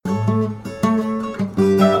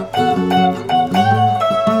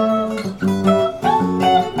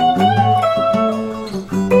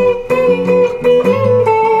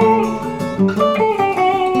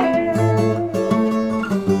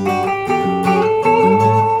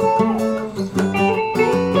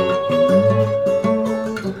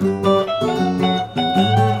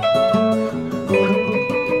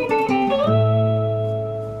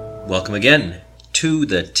again to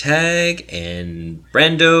the Tag and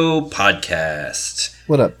Brando podcast.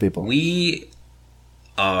 What up, people? We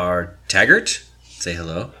are Taggart. Say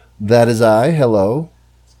hello. That is I. Hello.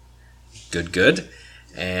 Good.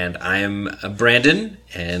 And I am Brandon,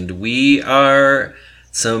 and we are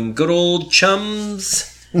some good old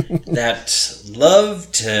chums that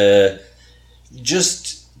love to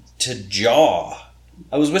jaw.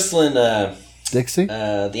 I was whistling Dixie?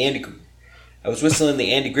 I was whistling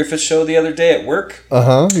the Andy Griffith Show the other day at work.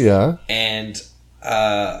 Yeah. And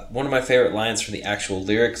one of my favorite lines from the actual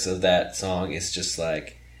lyrics of that song is just to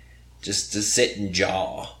sit and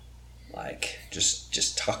jaw. Like,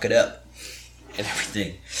 just talk it up and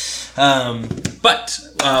everything. But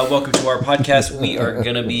welcome to our podcast. We are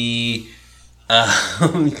going to be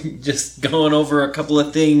just going over a couple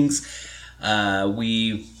of things.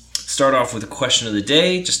 We start off with a question of the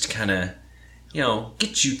day just to kind of,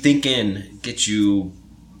 get you thinking, get you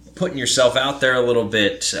putting yourself out there a little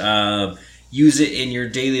bit. Use it in your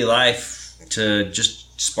daily life to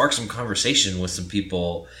just spark some conversation with some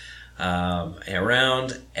people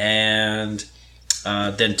around. And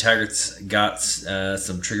then Taggart's got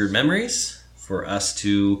some triggered memories for us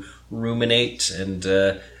to ruminate and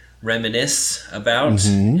reminisce about.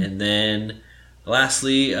 Mm-hmm. And then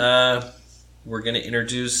lastly, we're going to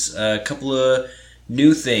introduce a couple of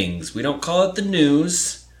new things. We don't call it the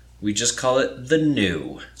news. We just call it the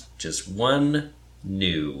new. Just one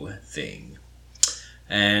new thing.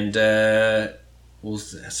 And we'll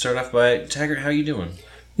start off by Taggart. How you doing?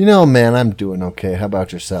 Man, I'm doing okay. How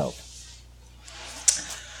about yourself?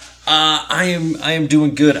 I am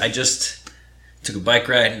doing good. I just took a bike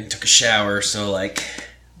ride and took a shower. So I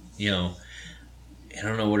don't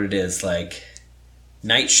know what it is. Like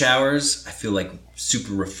night showers, I feel like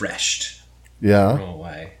super refreshed. Yeah. I don't know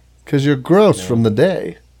why. Because you're gross from the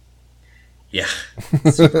day. Yeah.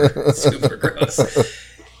 Super gross.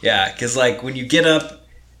 Yeah, because when you get up,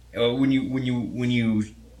 when you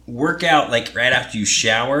work out right after you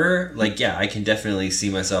shower, I can definitely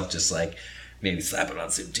see myself just maybe slapping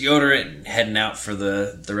on some deodorant and heading out for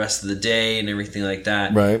the rest of the day and everything like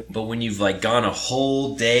that. Right. But when you've gone a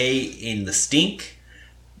whole day in the stink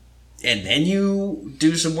and then you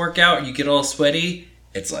do some workout and you get all sweaty,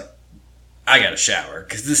 it's I got to shower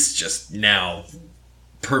because this is just now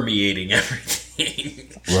permeating everything.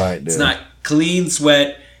 Right, dude. It's not clean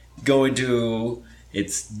sweat going to,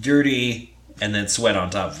 it's dirty and then sweat on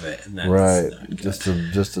top of it. And that's right. Just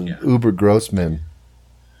a uber gross man.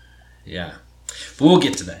 Yeah. But we'll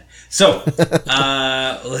get to that. So,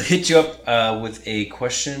 we'll hit you up with a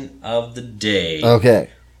question of the day. Okay.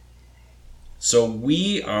 So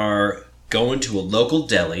we are going to a local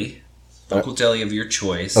deli of your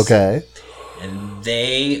choice. Okay. And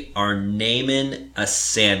they are naming a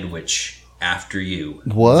sandwich after you.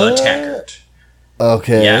 What? The Taggart.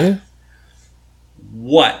 Okay. Yeah.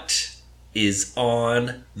 What is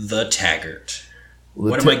on the Taggart?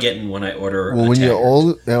 What am I getting when I order a Taggart? When you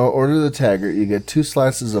order the Taggart, you get 2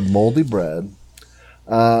 slices of moldy bread.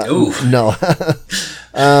 Ooh. No.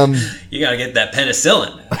 You got to get that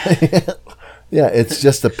penicillin. Yeah, it's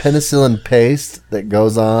just a penicillin paste that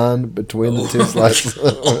goes on between the 2 slices.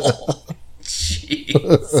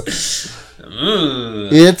 Jeez.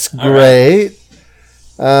 It's great.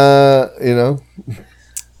 Right.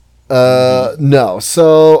 No.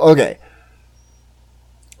 So, okay.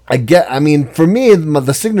 For me,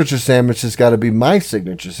 the signature sandwich has got to be my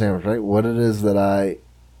signature sandwich, right? What it is that I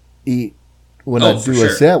eat when I do a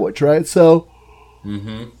sandwich, right? So,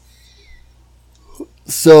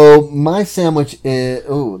 So my sandwich is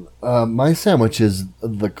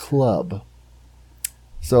the club.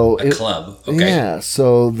 So club, okay. Yeah.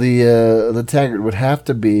 So the Taggart would have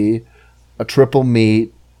to be a triple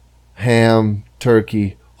meat, ham,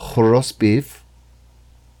 turkey, roast beef.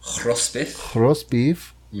 Roast beef. Roast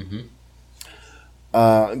beef.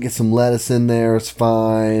 Get some lettuce in there. It's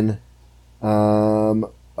fine.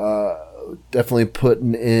 Definitely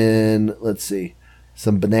putting in. Let's see,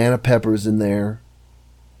 some banana peppers in there.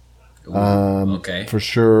 Ooh, okay. For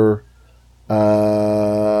sure.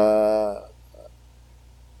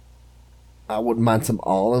 I wouldn't mind some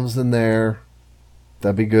olives in there.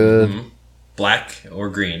 That'd be good. Mm-hmm. Black or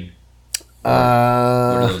green? What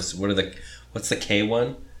are those? What's the K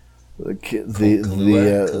one?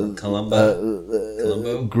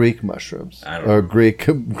 Columbo? Greek mushrooms. I don't know. Or Greek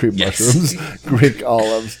mushrooms. Greek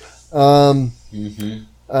olives.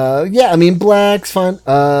 Black's fine.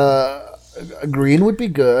 Green would be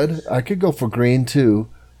good. I could go for green too,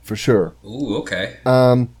 for sure. Ooh, okay.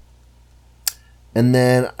 And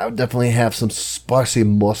then I would definitely have some spicy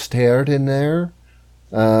mustard in there.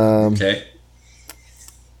 Okay.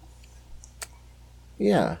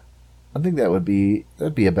 Yeah. I think that'd be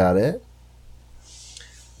about it.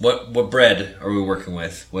 What bread are we working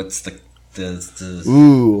with? What's the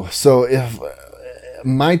Ooh, so if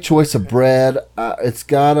my choice of bread, it's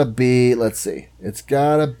gotta be. Let's see, it's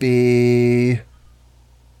gotta be.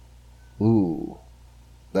 Ooh,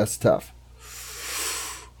 that's tough.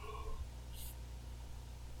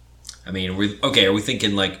 I mean, are we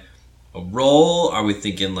thinking like a roll? Are we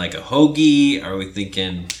thinking like a hoagie? Are we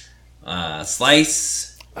thinking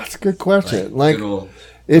slice? That's a good question. Like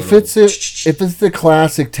if it's the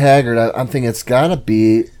classic Taggart, I'm thinking it's gotta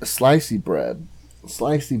be slicey bread.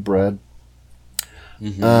 Slicey bread.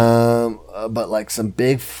 Mm-hmm. But like some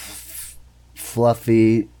big,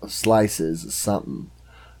 fluffy slices or something.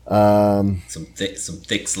 Some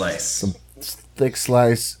thick slice. Some thick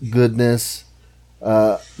slice goodness.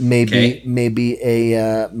 Maybe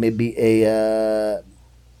a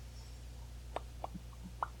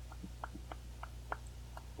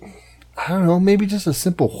I don't know, maybe just a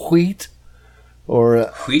simple wheat or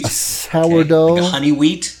a sourdough. Like a honey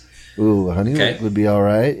wheat. Ooh, a honey wheat would be all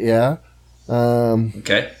right. Yeah.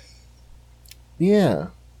 Okay. Yeah.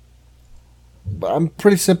 But I'm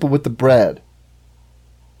pretty simple with the bread.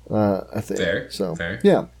 I think. Fair.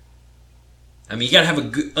 Yeah. I mean, you gotta have a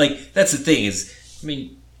good, like, that's the thing is, I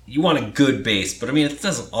mean, you want a good base, but I mean, it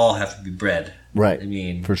doesn't all have to be bread. Right. I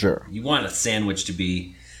mean, for sure. You want a sandwich to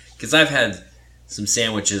be, because I've had some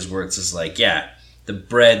sandwiches where it's just like, the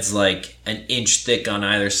bread's like an inch thick on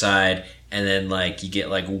either side, and then like you get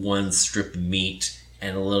like one strip of meat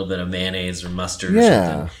and a little bit of mayonnaise or mustard or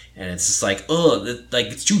something, and it's just like, like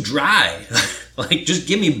it's too dry. Like, just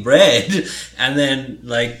give me bread and then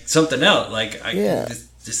like something else. Like,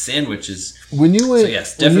 this sandwich is when you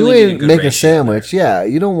make a sandwich. Yeah,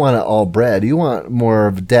 you don't want it all bread. You want more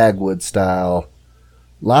of Dagwood style.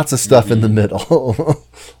 Lots of stuff in the middle,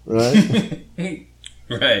 right?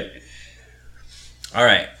 Right. All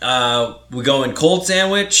right. We going cold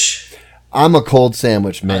sandwich? I'm a cold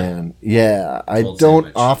sandwich man. Yeah, I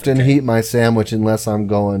don't often heat my sandwich unless I'm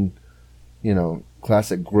going,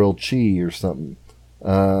 classic grilled cheese or something.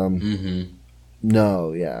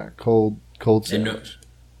 No, yeah, cold sandwich.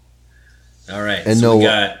 All right. And so we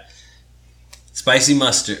got spicy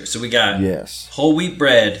mustard. So we got whole wheat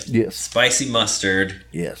bread. Yes. Spicy mustard.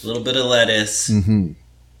 Yes. A little bit of lettuce. Mm-hmm.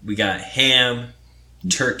 We got ham,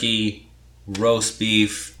 turkey, roast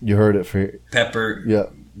beef. You heard it for pepper. Yeah.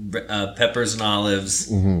 Peppers and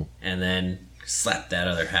olives, mm-hmm. and then slap that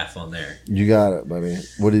other half on there. You got it, buddy.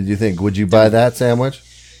 What did you think? Would you buy that sandwich?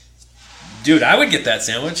 Dude, I would get that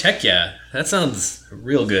sandwich. Heck yeah. That sounds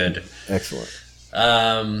real good. Excellent.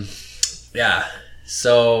 Yeah.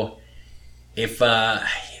 So if I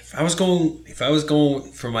was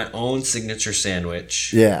going for my own signature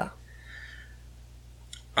sandwich,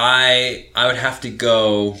 I would have to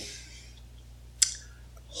go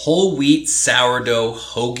whole wheat sourdough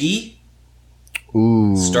hoagie.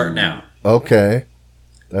 Ooh. Start now. Okay.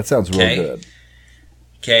 That sounds real good.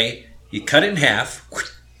 Okay. You cut it in half.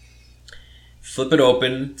 Flip it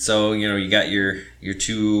open. So, you got your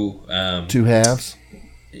two... two halves.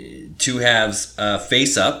 Two halves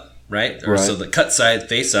face up, right? Or so the cut side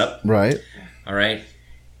face up. Right. All right.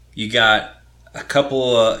 You got a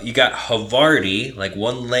couple you got Havarti, like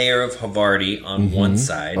one layer of Havarti on one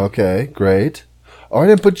side. Okay, great. Oh, I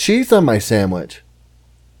didn't put cheese on my sandwich.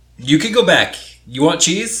 You could go back. You want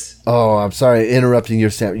cheese? Oh, I'm sorry, interrupting your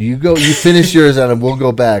sandwich. You finish yours and we'll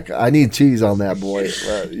go back. I need cheese on that, boy.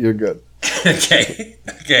 You're good. Okay.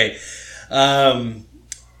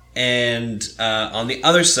 And on the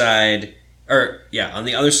other side,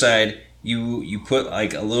 you put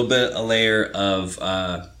like a layer of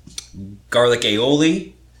garlic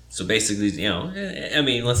aioli. So basically, I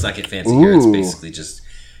mean, let's not get fancy here. It's basically just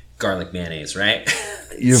garlic mayonnaise, right?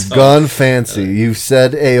 You've gone fancy. You've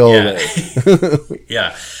said aioli.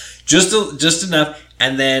 Yeah. Just enough.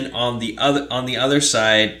 And then on the other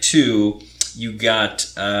side too, you got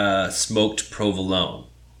smoked provolone.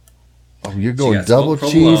 Oh, you're going double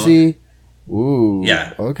cheesy. Ooh.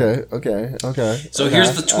 Yeah. Okay. So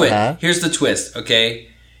here's the twist. Here's the twist. Okay.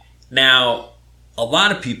 Now, a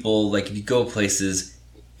lot of people, like, if you go places,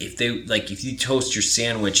 if you toast your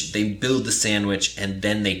sandwich, they build the sandwich and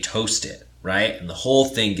then they toast it, right? And the whole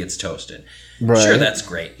thing gets toasted. Right. Sure, that's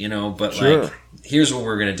great, but like, here's what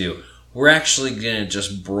we're gonna do. We're actually gonna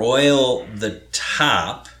just broil the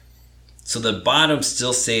top, so the bottom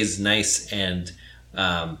still stays nice and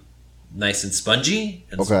spongy.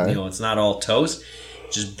 And, it's not all toast.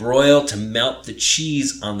 Just broil to melt the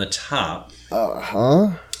cheese on the top.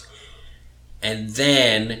 And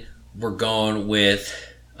then we're going with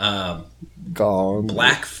Gone.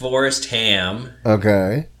 Black Forest ham.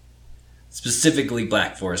 Okay. Specifically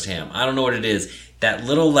Black Forest ham. I don't know what it is. That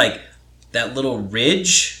little ridge,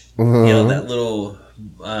 that little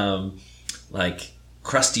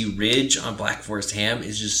crusty ridge on Black Forest ham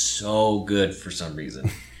is just so good for some reason.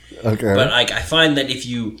 Okay. But I find that if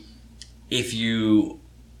you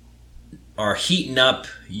are heating up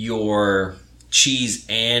your cheese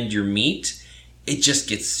and your meat, it just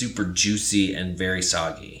gets super juicy and very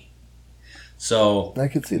soggy. So I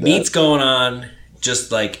could see that. Meat's going on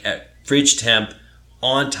just like at fridge temp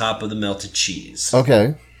on top of the melted cheese.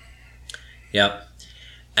 Okay. Yep.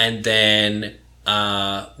 And then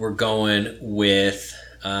we're going with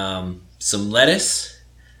some lettuce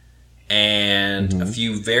and a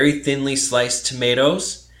few very thinly sliced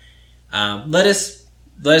tomatoes. Lettuce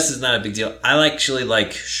is not a big deal. I actually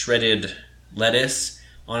like shredded lettuce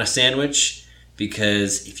on a sandwich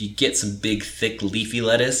because if you get some big, thick, leafy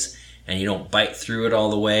lettuce and you don't bite through it all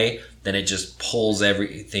the way, then it just pulls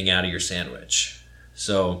everything out of your sandwich.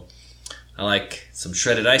 So I like some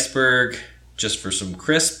shredded iceberg just for some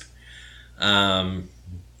crisp. And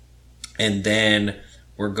then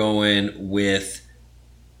we're going with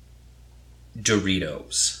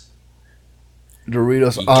Doritos.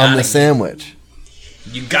 Doritos on the sandwich.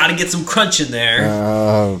 You got to get some crunch in there.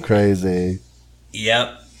 Oh, crazy.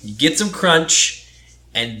 Yep. You get some crunch,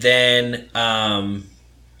 and then you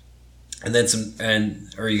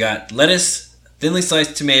got lettuce, thinly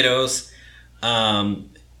sliced tomatoes, and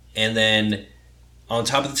then on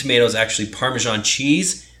top of the tomatoes, actually Parmesan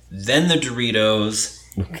cheese, then the Doritos,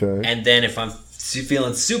 okay, and then if I'm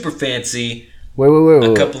feeling super fancy, wait,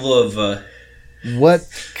 a couple of what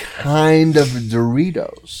kind of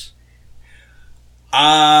Doritos?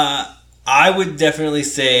 I would definitely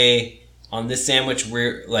say on this sandwich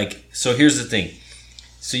we're like, so here's the thing.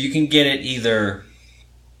 So you can get it either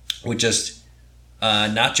with just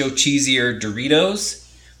nacho cheesier Doritos,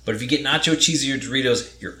 but if you get nacho cheesier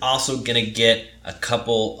Doritos, you're also going to get a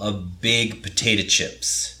couple of big potato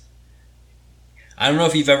chips. I don't know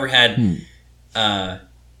if you've ever had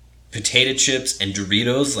potato chips and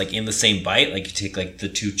Doritos like in the same bite. Like you take like the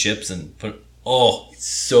two chips and put. Oh, it's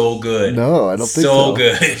so good. No, I don't think so. So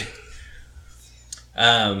good.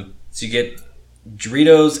 So you get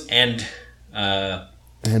Doritos and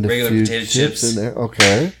regular a few potato chips in there.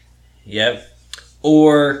 Okay. Yep.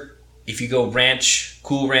 Or if you go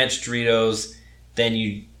Cool Ranch Doritos, then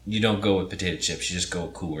you don't go with potato chips. You just go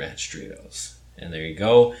with Cool Ranch Doritos. And there you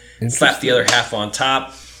go. Slap the other half on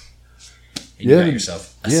top. And you got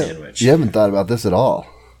yourself a sandwich. You haven't thought about this at all.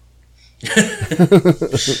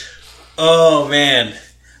 Oh, man.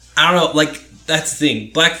 I don't know. Like, that's the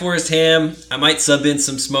thing. Black Forest ham, I might sub in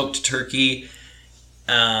some smoked turkey.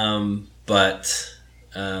 But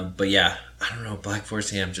yeah, I don't know. Black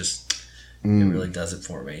Forest ham just, it really does it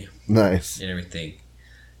for me. Nice. And everything.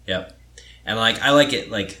 Yep. And, like, I like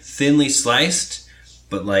it, like, thinly sliced,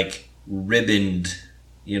 but, like, ribboned,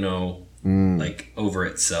 like, over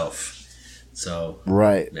itself. So.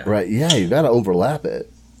 Right. Yeah, you got to overlap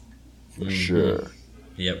it. For sure.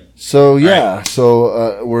 Yep. So right.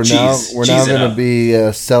 So we're now going to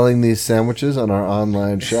be selling these sandwiches on our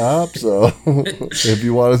online shop. So if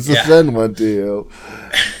you want us to send one to you,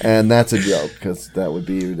 and that's a joke because that would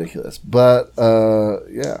be ridiculous. But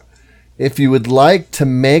if you would like to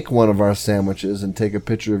make one of our sandwiches and take a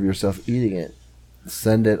picture of yourself eating it,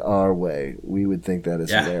 send it our way. We would think that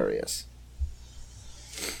is hilarious.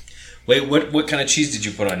 Wait, what kind of cheese did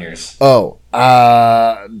you put on yours? Oh,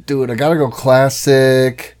 dude, I gotta go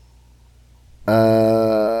classic.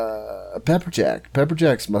 Pepper Jack. Pepper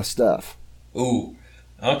Jack's my stuff. Ooh,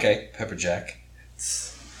 okay, Pepper Jack.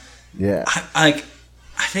 Yeah, I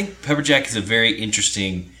think Pepper Jack is a very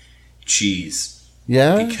interesting cheese.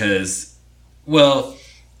 Yeah, because, well,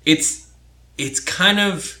 it's kind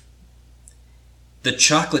of the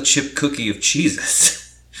chocolate chip cookie of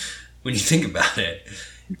cheeses when you think about it.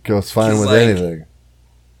 Goes fine with anything.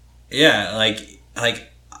 Yeah, like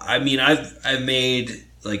I mean, I've made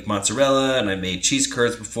like mozzarella and I made cheese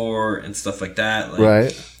curds before and stuff like that. Like,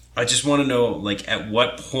 right. I just want to know, like, at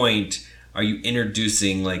what point are you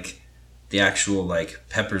introducing like the actual like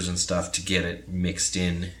peppers and stuff to get it mixed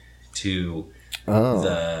into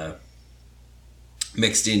the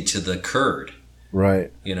curd?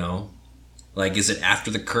 Right. Like, is it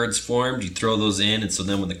after the curd's formed? You throw those in, and so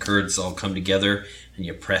then when the curds all come together and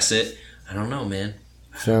you press it, I don't know, man.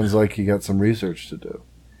 Sounds like you got some research to do.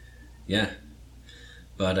 Yeah,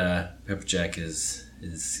 but Pepper Jack is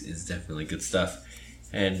definitely good stuff.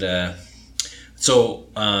 And so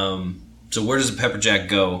where does the Pepper Jack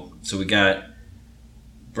go? So we got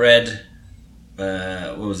bread,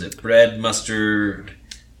 what was it? Bread, mustard.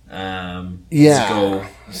 Yeah.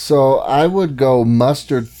 So I would go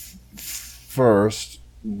mustard first,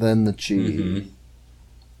 then the cheese,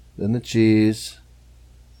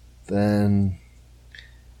 then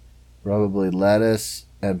probably lettuce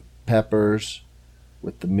and peppers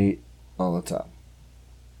with the meat on the top.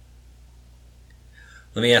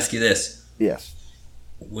 Let me ask you this. Yes.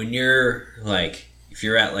 When you're like, if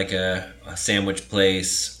you're at like a sandwich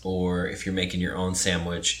place, or if you're making your own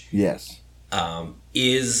sandwich, yes,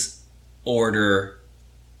 is order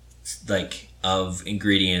like of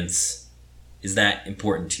ingredients, is that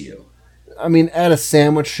important to you? I mean, at a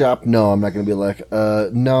sandwich shop, no, I'm not going to be like,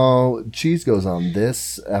 no, cheese goes on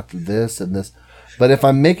this after this and this. But if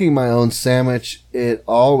I'm making my own sandwich, it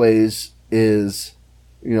always is,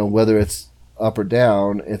 whether it's up or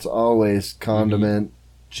down, it's always condiment,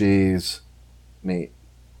 cheese, meat.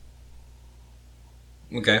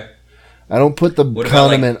 Okay. I don't put the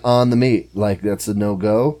condiment on the meat. Like, that's a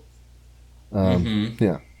no-go.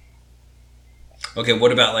 Yeah. Okay,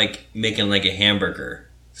 what about like making like a hamburger?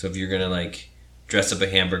 So if you're going to like dress up a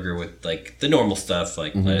hamburger with like the normal stuff,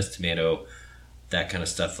 like lettuce, tomato, that kind of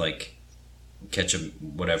stuff, like ketchup,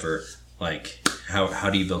 whatever, like how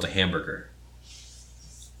do you build a hamburger?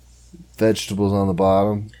 Vegetables on the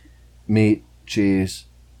bottom, meat, cheese,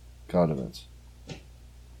 condiments.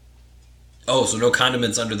 Oh, so no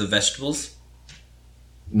condiments under the vegetables?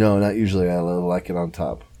 No, not usually. I like it on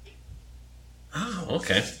top. Oh,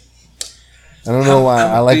 okay. I don't know why.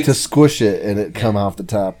 I like to squish it and it come off the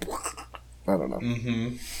top. I don't know.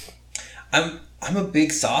 Mm-hmm. I'm a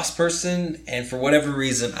big sauce person, and for whatever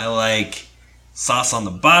reason, I like sauce on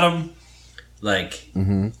the bottom. Like,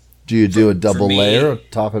 do you do a double layer,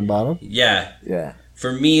 top and bottom? Yeah. Yeah.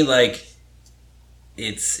 For me, like,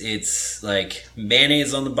 it's like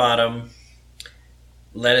mayonnaise on the bottom,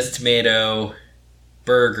 lettuce, tomato,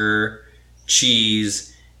 burger,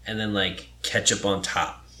 cheese, and then like ketchup on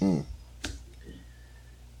top.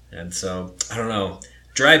 And so, I don't know.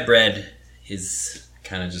 Dry bread is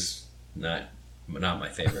kind of just not my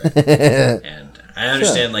favorite. And I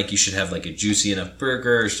understand, like, you should have, like, a juicy enough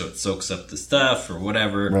burger so it soaks up the stuff or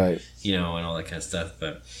whatever. Right. And all that kind of stuff.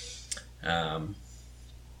 But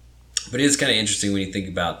it is kind of interesting when you think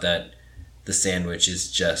about that the sandwich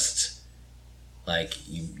is just, like,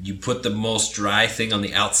 you put the most dry thing on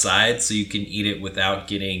the outside so you can eat it without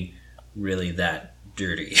getting really that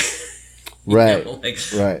dirty. Right.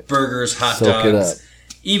 Right. Burgers, hot dogs,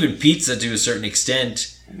 even pizza to a certain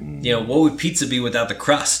extent. What would pizza be without the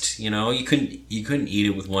crust? You couldn't eat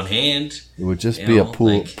it with one hand. It would just be a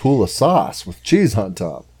pool of sauce with cheese on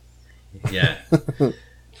top. Yeah. It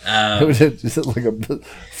would just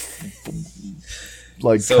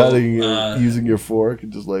like cutting using your fork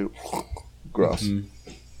and just like gross.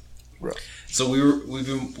 Gross. So we've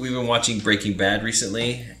been watching Breaking Bad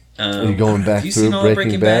recently. Are you going back through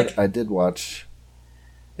Breaking Bad? I did watch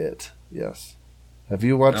it. Yes. Have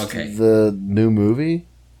you watched the new movie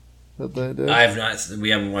that they did? I have not.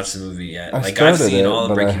 We haven't watched the movie yet. I've seen all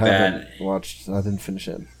of Breaking Bad. I didn't finish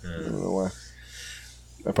it. I don't know why.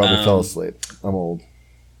 I probably fell asleep. I'm old.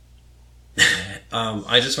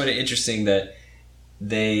 I just find it interesting that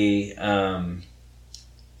they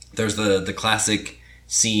there's the classic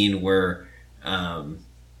scene where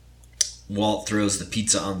Walt throws the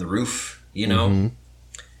pizza on the roof, but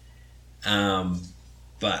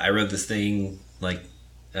I read this thing like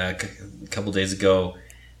a couple days ago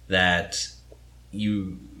that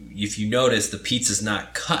if you notice, the pizza's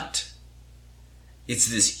not cut. It's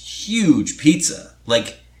this huge pizza,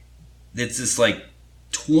 like it's this like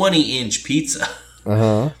 20-inch pizza.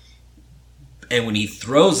 And when he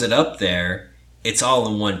throws it up there, it's all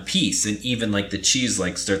in one piece, and even like the cheese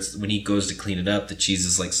like starts when he goes to clean it up, the cheese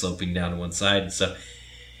is like sloping down to one side and stuff.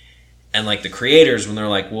 And like the creators, when they're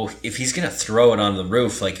like, well, if he's gonna throw it on the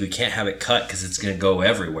roof, like we can't have it cut because it's gonna go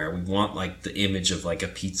everywhere. We want like the image of like a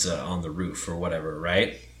pizza on the roof or whatever,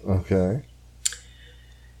 right? Okay.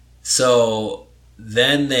 So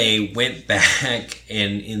then they went back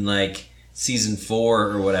and in like season 4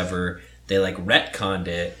 or whatever, they like retconned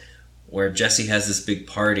it where Jesse has this big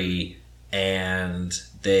party. And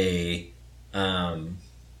they bring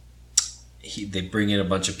in a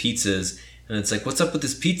bunch of pizzas, and it's like, what's up with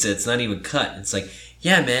this pizza? It's not even cut. It's like,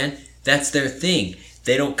 yeah, man, that's their thing.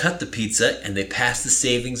 They don't cut the pizza, and they pass the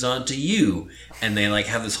savings on to you. And they like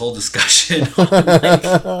have this whole discussion on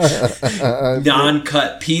like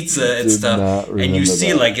non-cut pizza and stuff. And you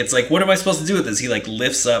see like it's like, what am I supposed to do with this? He like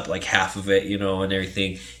lifts up like half of it, and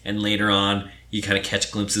everything. And later on, you kind of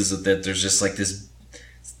catch glimpses of that. There's just like this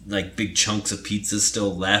like big chunks of pizza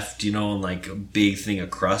still left, you know, and like a big thing of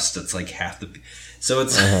crust that's like half the. So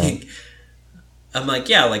it's like, I'm like,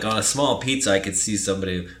 yeah, like on a small pizza I could see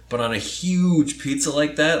somebody, but on a huge pizza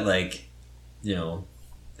like that, like, you know,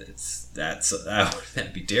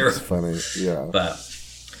 that'd be terrible. It's funny, yeah. But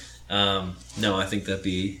no, I think that'd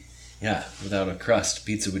be, yeah, without a crust,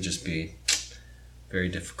 pizza would just be very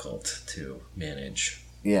difficult to manage.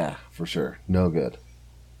 Yeah, for sure. No good.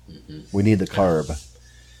 We need the carb.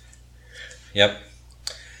 Yep.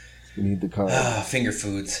 We need the carb. Finger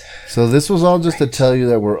foods. So this was all just to tell you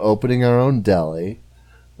that we're opening our own deli.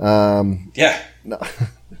 Yeah. No.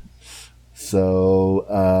 So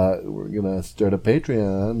we're gonna start a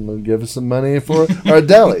Patreon and give us some money for our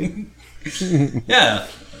deli. Yeah.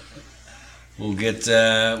 We'll get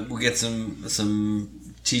some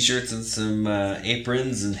t-shirts and some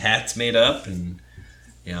aprons and hats made up, and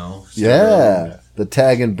you know. Yeah. The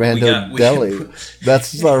Tag and Brando Deli.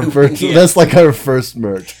 That's our first. Yeah. That's like our first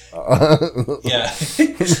merch. Yeah,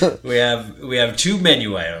 we have 2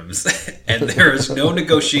 menu items, and there is no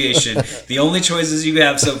negotiation. The only choices you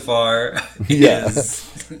have so far is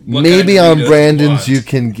maybe on Brandon's you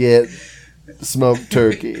can get smoked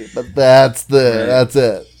turkey, but that's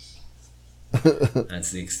it.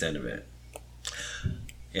 That's the extent of it.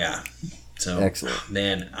 Yeah. So excellent.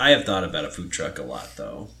 Man, I have thought about a food truck a lot,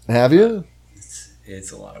 though. Have you?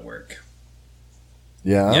 It's a lot of work.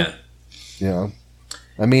 Yeah.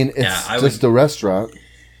 I mean, it's just a restaurant.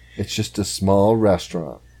 It's just a small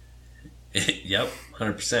restaurant. Yep,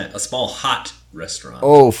 100%. A small hot restaurant.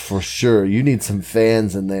 Oh, for sure. You need some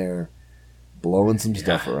fans in there blowing some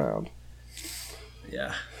stuff around.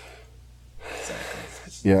 Yeah.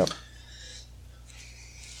 Exactly. Yeah.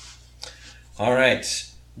 All right.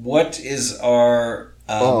 What is our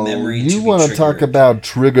memory to be you want to talk about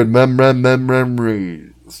triggered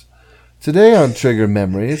memories. Today on Triggered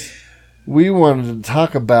Memories, we wanted to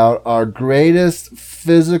talk about our greatest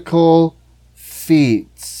physical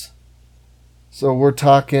feats. So we're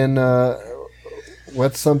talking,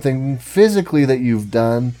 what's something physically that you've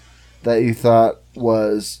done that you thought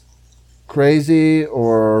was crazy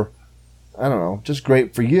or, I don't know, just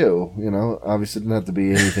great for you. You know, obviously it didn't have to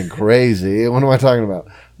be anything crazy. What am I talking about?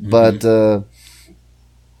 But,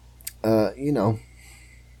 you know.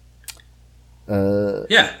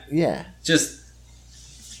 Yeah. Just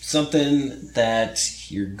something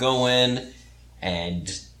that you're going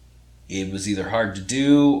and it was either hard to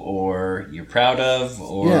do or you're proud of,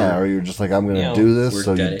 or you're just like, I'm going to do this,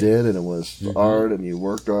 so you did, and it was hard and you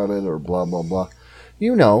worked on it, or blah, blah, blah.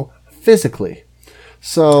 You know, physically.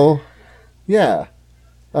 So, yeah.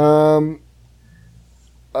 How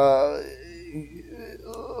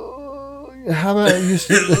about you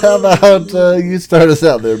start us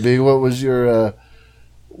out there, B? What was your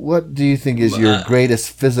what do you think is your greatest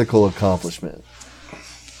physical accomplishment?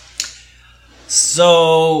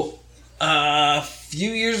 So, a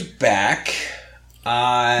few years back,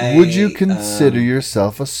 would you consider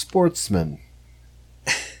yourself a sportsman?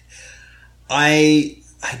 I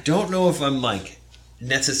don't know if I'm like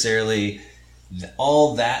necessarily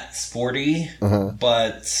all that sporty,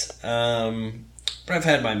 but I've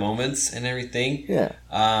had my moments and everything. Yeah.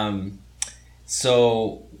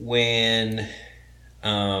 So when,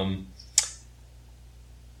 when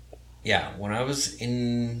I was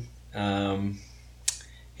in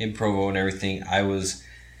Provo and everything, I was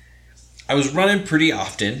running pretty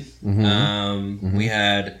often. We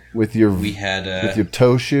had with your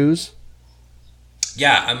toe shoes.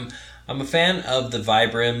 Yeah, I'm a fan of the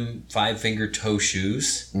Vibram 5-finger toe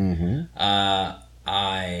shoes.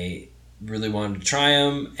 I really wanted to try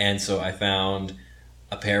them, and so I found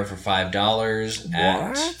a pair for $5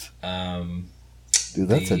 at dude,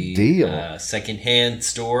 that's a deal. Secondhand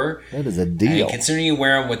store. That is a deal. And considering you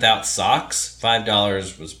wear them without socks,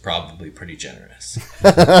 $5 was probably pretty generous.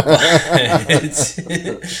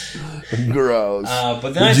 Gross.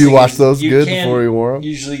 But did you wash those good before you wore them?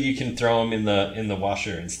 Usually, you can throw them in the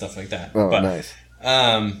washer and stuff like that. Oh, nice.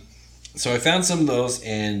 So I found some of those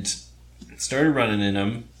and started running in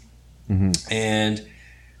them. And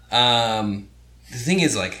the thing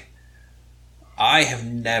is, like, I have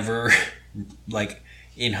never, like,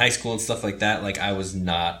 in high school and stuff like that, like, I was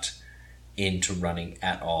not into running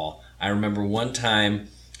at all. I remember one time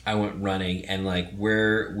I went running, and, like,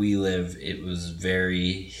 where we live, it was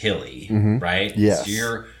very hilly, right? Yes.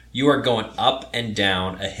 So you are going up and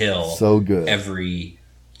down a hill so good every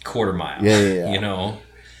quarter mile, yeah. You know,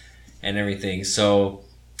 and everything. So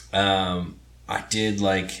I did,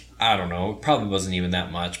 like, I don't know, it probably wasn't even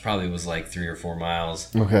that much. Probably was like 3 or 4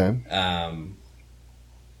 miles. Okay.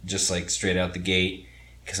 Just like straight out the gate.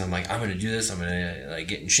 because I'm like, I'm going to do this. I'm going to like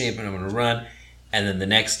get in shape and I'm going to run. And then the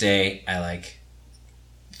next day I like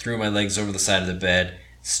threw my legs over the side of the bed,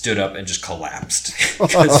 stood up and just collapsed.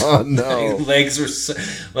 Oh, no. My legs were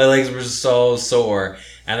so sore.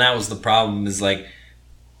 And that was the problem, is like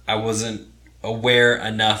I wasn't aware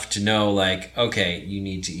enough to know, like, okay, you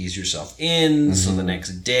need to ease yourself in, so the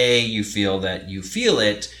next day you feel that you feel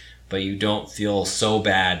it, but you don't feel so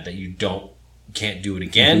bad that you can't do it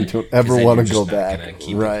again. You don't ever want to go back.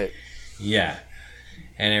 Right. Yeah.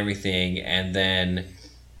 And everything. And then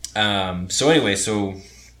so anyway, so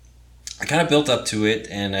I kind of built up to it,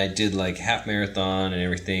 and I did like half marathon and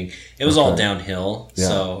everything. It was all downhill,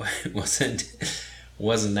 so it wasn't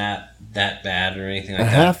that bad or anything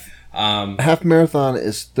like that. Half marathon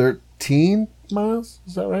is 13 miles.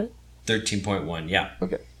 Is that right? 13.1. Yeah.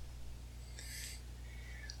 Okay.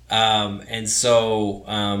 And so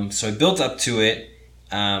I built up to it,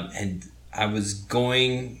 and I was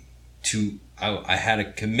going to. I had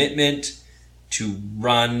a commitment to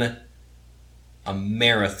run a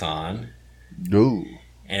marathon. Ooh.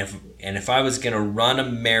 And if I was going to run a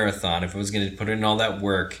marathon, if I was going to put in all that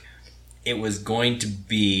work, it was going to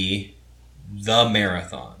be the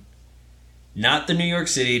marathon. Not the New York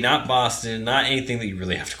City, not Boston, not anything that you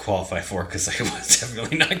really have to qualify for, because I was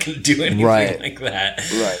definitely not going to do anything like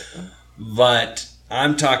that. Right. But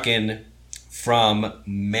I'm talking from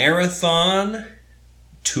Marathon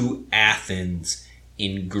to Athens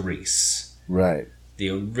in Greece. Right. The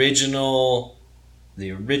original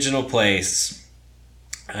place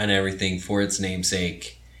and everything for its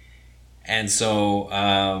namesake. And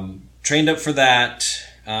so trained up for that,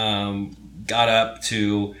 got up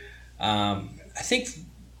to, I think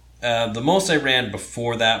the most I ran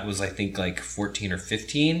before that was, I think, like 14 or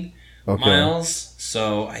 15 miles.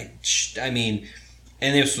 So, I mean,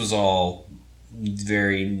 and this was all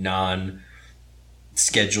very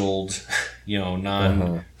non-scheduled,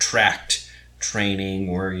 non-tracked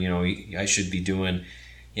training where, I should be doing,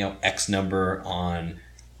 X number on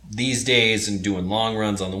these days and doing long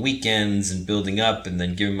runs on the weekends and building up and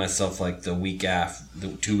then giving myself like the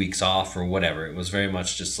 2 weeks off or whatever. It was very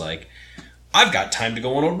much just like, I've got time to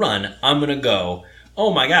go on a run. I'm going to go.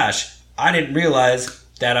 Oh my gosh, I didn't realize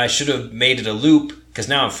that I should have made it a loop, because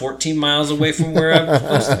now I'm 14 miles away from where I'm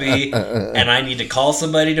supposed to be, and I need to call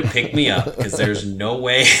somebody to pick me up, because there's no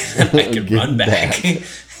way that I can run back.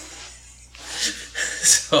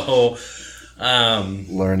 So,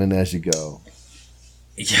 learning as you go.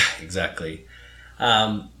 Yeah, exactly.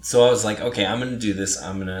 So I was like, okay, I'm going to do this.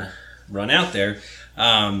 I'm going to run out there.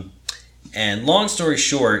 And long story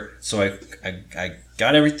short, so I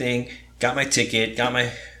got everything, got my ticket, got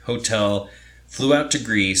my hotel, flew out to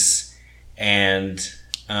Greece, and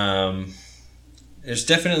there's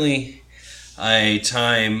definitely a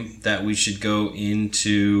time that we should go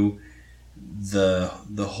into the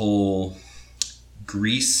whole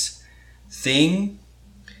Greece thing,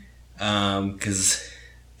 because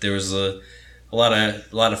there was a lot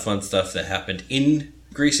of fun stuff that happened in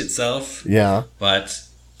Greece itself. Yeah, but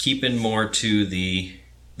keeping more to the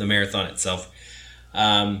marathon itself,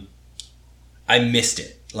 I missed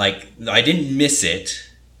it. Like, I didn't miss it,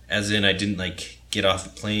 as in I didn't like get off the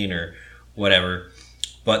plane or whatever,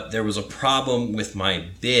 but there was a problem with my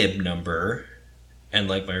bib number and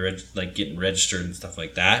like my getting registered and stuff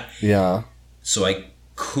like that. Yeah. So I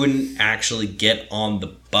couldn't actually get on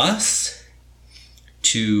the bus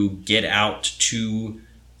to get out to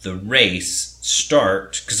the race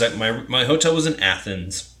start, because my hotel was in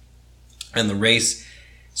Athens, and the race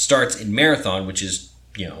starts in Marathon, which is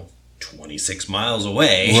 26 miles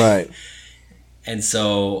away. Right. And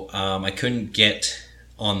so I couldn't get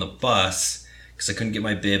on the bus because I couldn't get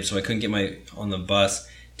my bib, so I couldn't get on the bus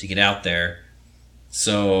to get out there.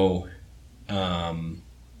 So I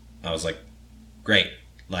was like, great,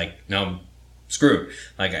 like, now I'm screwed.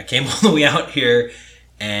 Like, I came all the way out here,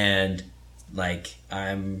 and like,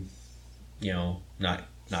 I'm not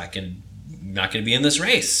gonna be in this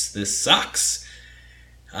race. This sucks.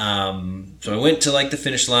 So I went to like the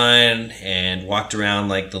finish line and walked around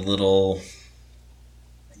like the little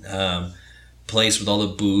place with all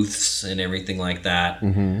the booths and everything like that.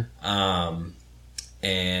 Mm-hmm.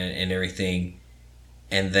 And everything.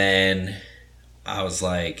 And then I was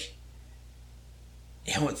like,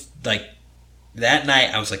 like that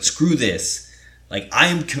night I was like, screw this. Like, I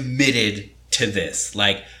am committed to this.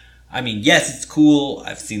 Like, I mean, yes, it's cool.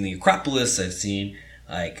 I've seen the Acropolis. I've seen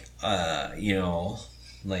like,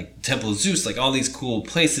 like Temple of Zeus, like all these cool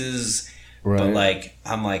places. Right. But like,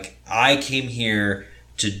 I'm like, I came here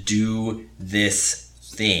to do this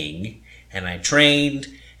thing, and I trained,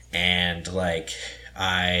 and like,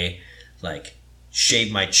 I like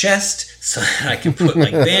shave my chest so that I can put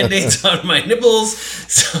like band-aids on my nipples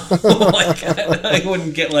so like I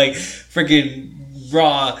wouldn't get like freaking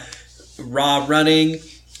raw running.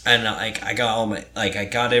 And like I got all my I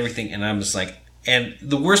got everything, and I'm just like, and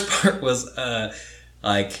the worst part was I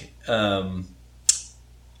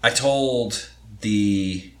told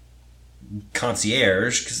the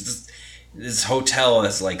concierge, because this hotel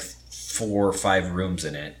has like 4 or 5 rooms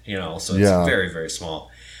in it, so it's very, very small.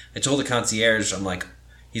 I told the concierge, I'm like,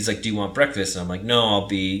 he's like, do you want breakfast? And I'm like, no, I'll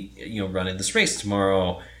be, running this race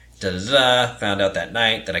tomorrow. Found out that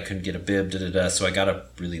night that I couldn't get a bib. So I got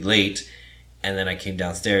up really late, and then I came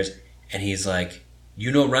downstairs, and he's like,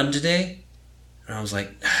 run today? And I was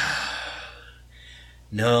like,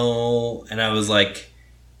 no. And I was like,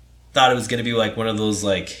 thought it was gonna be like one of those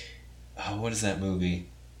like, what is that movie?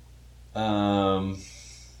 I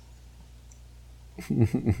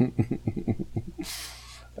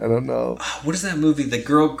don't know. What is that movie? The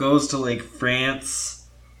girl goes to like France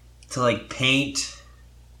to like paint,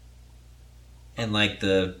 and like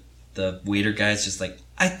the waiter guy's just like,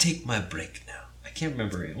 I take my break now. I can't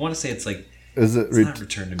remember it. I want to say it's like, it's not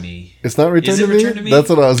Return to Me. It's not Return to Me? That's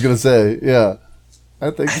what I was gonna say. Yeah,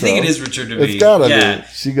 I think it is Return to Me. It's gotta be.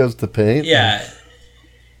 She goes to paint. Yeah.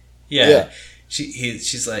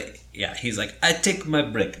 She's like. Yeah, he's like, I take my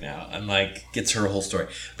break now, and like gets her whole story.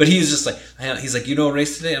 But he was just like, he's like,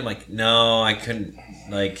 race today? I'm like, no, I couldn't.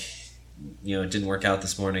 Like, it didn't work out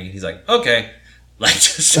this morning. He's like, okay, like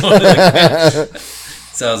just so I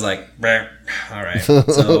was like, all right.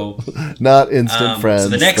 So not instant friends. So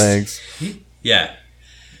the next, thanks. Yeah.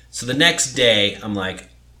 So the next day, I'm like,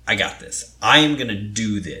 I got this. I am gonna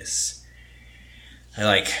do this.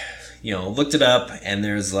 I looked it up, and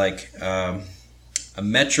there's like. A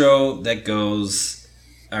metro that goes,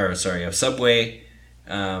 a subway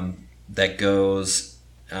that goes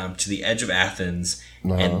to the edge of Athens,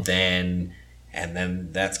 and then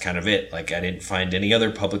that's kind of it. Like, I didn't find any other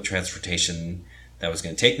public transportation that was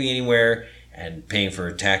going to take me anywhere, and paying for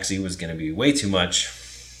a taxi was going to be way too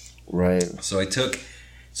much. Right. So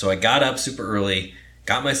I got up super early,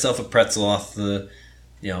 got myself a pretzel off the,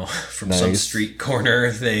 from some street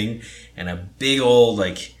corner thing, and a big old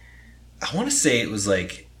I want to say it was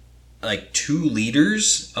like 2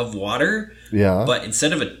 liters of water. Yeah. But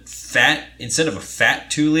instead of a fat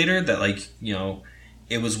 2-liter that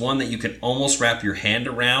it was one that you could almost wrap your hand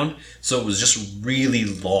around. So it was just really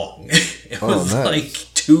long. It was nice.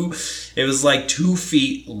 It was like 2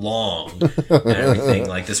 feet long and everything,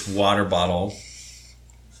 like this water bottle.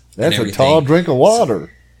 That's a tall drink of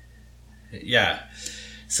water. Yeah.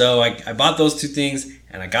 So I bought those 2 things,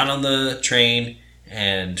 and I got on the train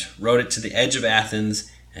and rode it to the edge of Athens,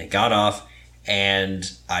 and got off, and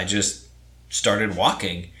I just started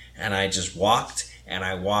walking, and I just walked, and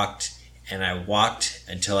I walked, and I walked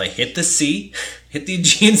until I hit the sea, hit the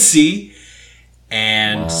Aegean Sea,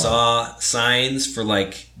 and saw signs for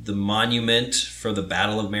like the monument for the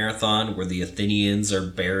Battle of Marathon, where the Athenians are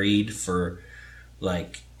buried for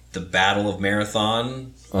like the Battle of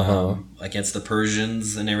Marathon against the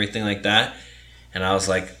Persians and everything like that. And I was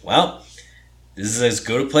like, well, this is as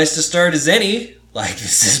good a place to start as any. Like,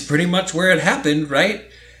 this is pretty much where it happened, right?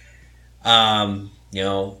 Took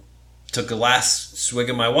a last swig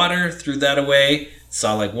of my water, threw that away,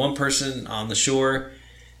 saw like one person on the shore,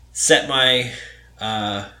 set my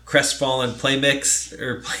crestfallen playlist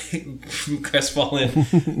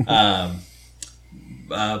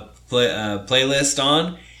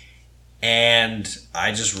on, and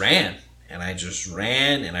I just ran, and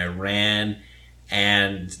I ran,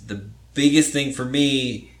 and the biggest thing for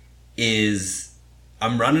me is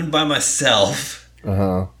I'm running by myself,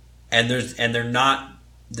 and they're not,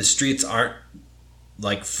 the streets aren't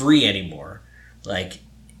like free anymore. Like,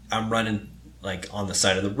 I'm running like on the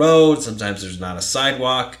side of the road. Sometimes there's not a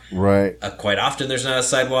sidewalk. Right. Quite often there's not a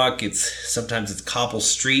sidewalk. Sometimes it's cobble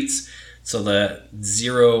streets. So the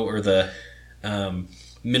zero or the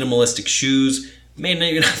minimalistic shoes may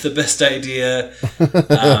not be the best idea.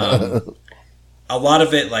 A lot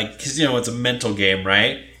of it, like, because, it's a mental game,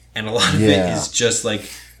 right? And a lot of it is just,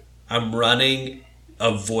 like, I'm running,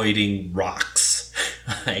 avoiding rocks.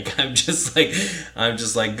 Like, I'm just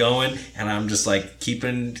going, and I'm just, like,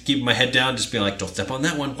 keeping my head down, just being like, don't step on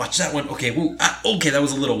that one, watch that one, okay, woo, okay, that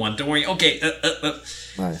was a little one, don't worry, okay.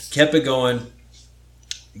 Nice. Kept it going.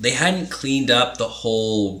 They hadn't cleaned up the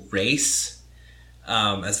whole race,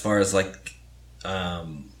 as far as, like,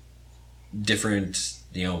 different...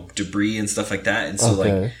 debris and stuff like that. And so,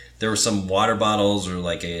 like, there were some water bottles or,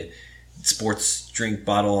 like, a sports drink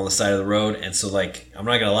bottle on the side of the road. And so, like, I'm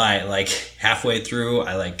not gonna lie, like, halfway through,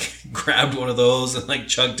 I, like, grabbed one of those and, like,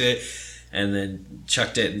 chugged it. and then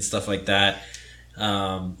chucked it and stuff like that.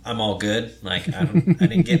 I'm all good. Like I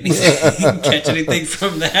didn't get anything, catch anything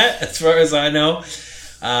from that, as far as I know.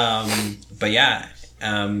 But yeah,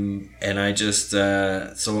 and I just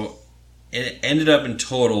so it ended up in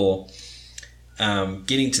total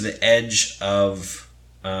getting to the edge of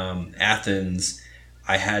Athens.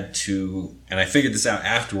 I had to, and I figured this out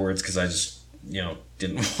afterwards because I just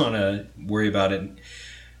didn't want to worry about it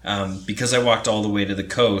because I walked all the way to the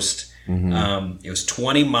coast. It was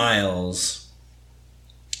 20 miles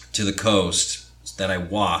to the coast that I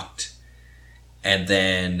walked, and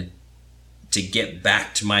then to get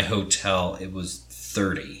back to my hotel it was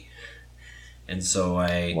 30, and so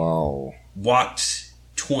I walked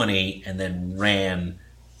 20 and then ran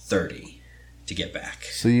 30 to get back.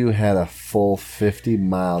 So you had a full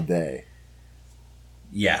 50-mile day.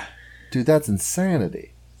 Yeah, dude, that's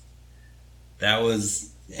insanity. It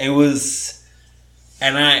was,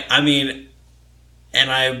 and I'm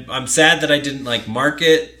sad that I didn't mark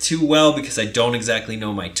it too well because I don't exactly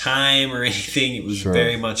know my time or anything. It was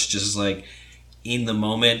very much just in the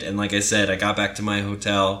moment. And like I said, I got back to my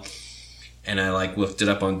hotel and I looked it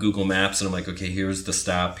up on Google Maps and I'm like, okay, here's the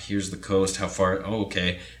stop, here's the coast, how far? Oh,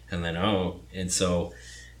 okay. And then and so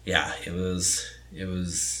yeah, it was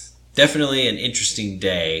definitely an interesting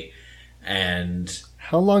day. And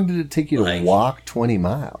how long did it take you to walk 20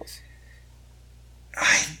 miles?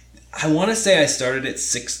 I want to say I started at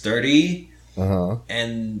 6:30,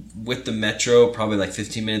 and with the metro, probably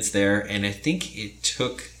 15 minutes there, and I think it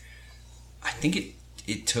took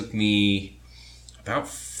me about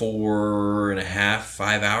 4.5,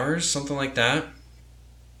 5 hours, something like that.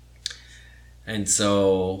 And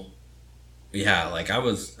so, yeah, I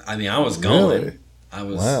was going, really? I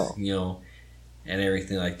was, and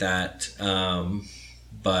everything like that.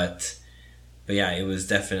 But yeah, it was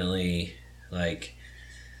definitely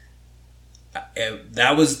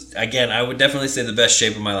that was, again, I would definitely say the best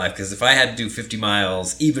shape of my life, because if I had to do 50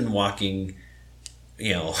 miles, even walking,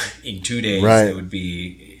 in 2 days, it would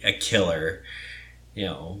be a killer,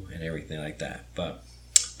 and everything like that. But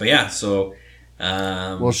yeah, so.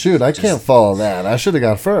 Well, shoot, I can't follow that. I should have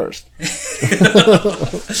got first.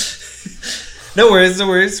 No worries.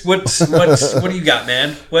 What do you got,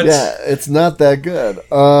 man? Yeah, it's not that good.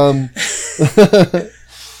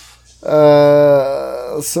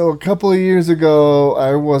 So a couple of years ago,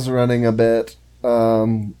 I was running a bit,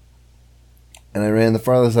 and I ran the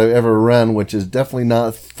farthest I've ever run, which is definitely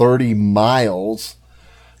not 30 miles.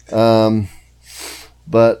 But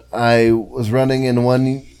I was running, and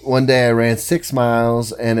one day I ran 6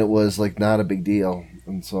 miles, and it was not a big deal.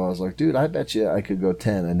 And so I was like, dude, I bet you I could go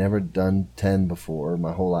 10. I'd never done 10 before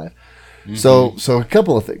my whole life. Mm-hmm. So a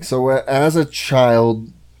couple of things. So as a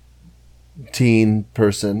teen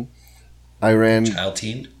person, I ran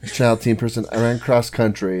teen person. I ran cross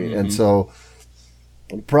country, mm-hmm. and so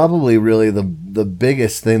probably really the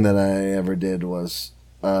biggest thing that I ever did was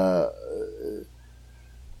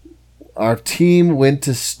our team went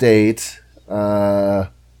to state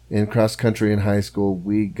in cross country in high school.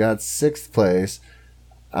 We got 6th place.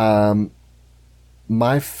 My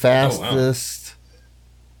fastest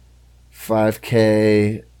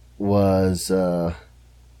 5K was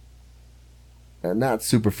not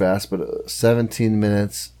super fast, but 17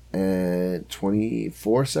 minutes and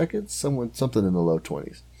 24 seconds, something in the low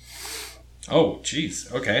 20s. Oh,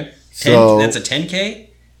 jeez. Okay. So that's a 10K?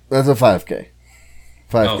 That's a 5K.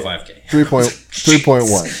 5K. Oh, 5K.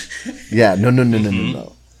 3.1. Yeah, no.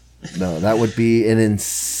 No, that would be an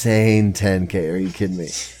insane 10K. Are you kidding me?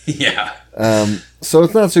 Yeah. So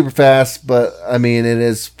it's not super fast, but I mean, it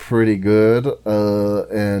is pretty good.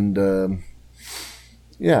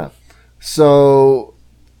 Yeah. So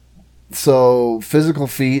physical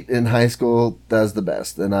feat in high school, that's the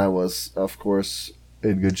best. And I was, of course,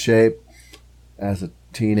 in good shape as a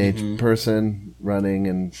teenage mm-hmm. person, running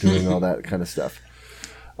and doing all that kind of stuff.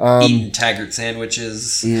 Eating Taggart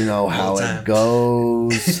sandwiches. You know how it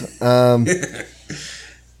goes.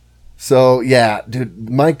 So, yeah, dude,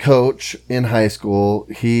 my coach in high school,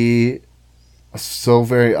 he so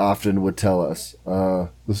very often would tell us,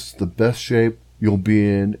 this is the best shape you'll be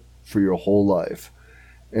in for your whole life.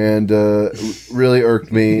 And really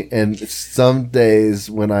irked me. And some days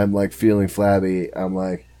when I'm feeling flabby, I'm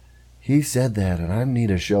like, he said that, and I need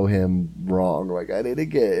to show him wrong. I need to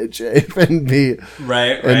get in shape and be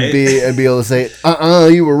be able to say,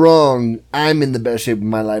 you were wrong. I'm in the best shape of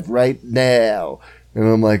my life right now. And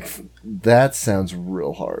I'm like, that sounds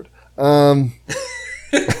real hard.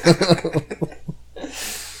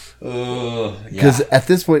 Because at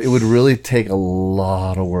this point, it would really take a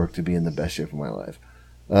lot of work to be in the best shape of my life.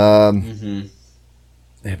 Mm-hmm.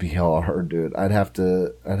 it'd be hard, dude. I'd have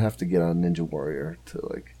to get on Ninja Warrior to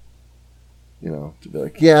like, to be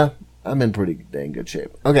like, yeah, I'm in pretty dang good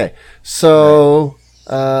shape. Okay, so,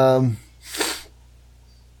 so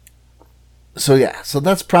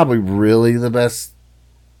that's probably really the best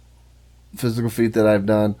physical feat that I've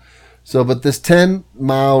done. So, but this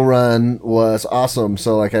 10-mile run was awesome.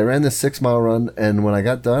 So, like, I ran this 6-mile run, and when I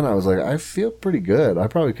got done, I was like, I feel pretty good. I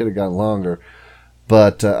probably could have gone longer,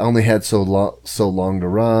 but I only had so long to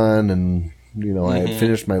run, and I had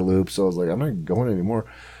finished my loop, so I was like, I'm not going anymore.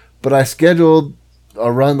 But I scheduled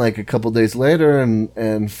a run like a couple days later,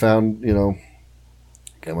 and found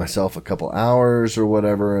get myself a couple hours or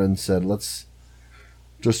whatever, and said, let's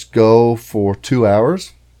just go for 2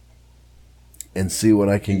 hours. And see what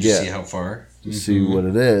I can get. See how far. See what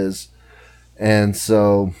it is. And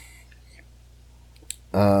so,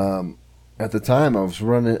 at the time, I was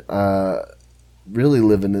running, really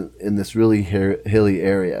living in this really hilly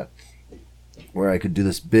area where I could do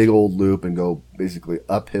this big old loop and go basically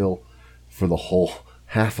uphill for the whole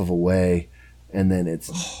half of a way. And then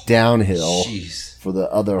it's downhill for the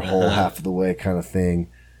other whole half of the way kind of thing.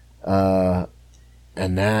 And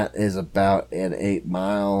that is about an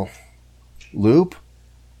 8-mile loop,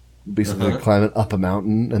 basically climbing up a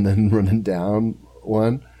mountain and then running down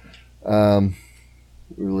one. We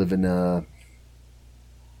were living in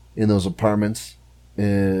those apartments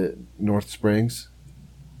in North Springs.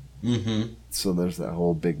 So there's that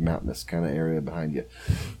whole big mountainous kind of area behind you.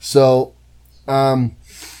 So I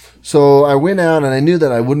went out, and I knew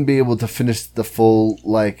that I wouldn't be able to finish the full,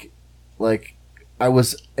 like I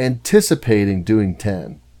was anticipating doing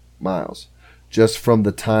 10 miles. Just from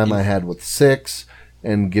the time I had with 6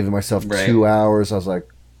 and giving myself 2 hours, I was like,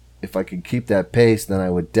 if I could keep that pace, then I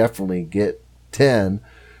would definitely get 10.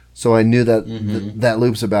 So I knew that that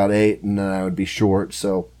loop's about 8, and then I would be short.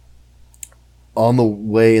 So on the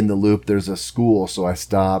way in the loop, there's a school, so I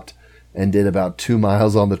stopped and did about 2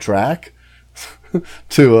 miles on the track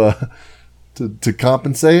to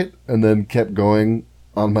compensate, and then kept going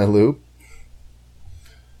on my loop.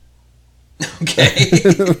 Okay.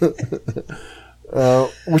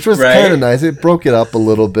 Which was kind of nice. It broke it up a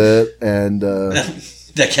little bit, and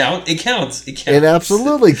that count. It counts. It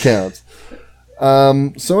absolutely counts.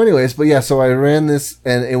 So, anyways, but yeah, so I ran this,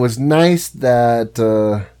 and it was nice that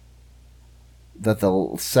that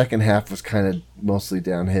the second half was kind of mostly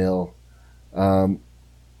downhill. Not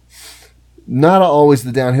always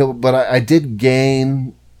the downhill, but I did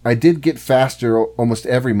get faster almost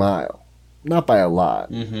every mile. Not by a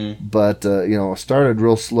lot, but I started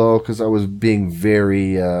real slow because I was being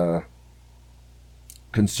very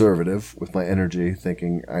conservative with my energy,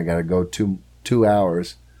 thinking I got to go 2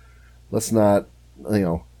 hours. Let's not,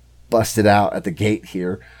 bust it out at the gate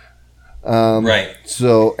here. Right.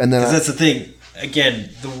 So, and then that's the thing. Again,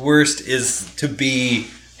 the worst is to be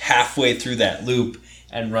halfway through that loop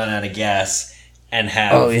and run out of gas and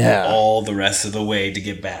have all the rest of the way to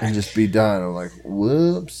get back and just be done. I'm like,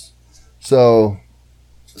 whoops. So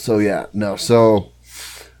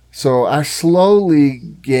I slowly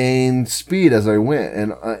gained speed as I went,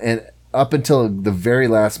 and up until the very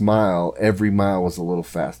last mile, every mile was a little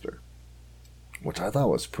faster, which I thought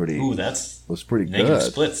was pretty. Ooh, was pretty negative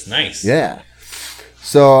good. Splits, nice. Yeah.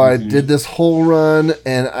 So I did this whole run,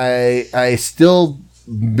 and I still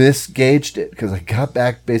misgauged it because I got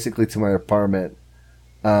back basically to my apartment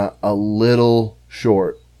a little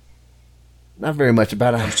short. Not very much.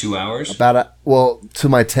 About 2 hours? To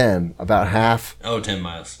my 10. About half. 10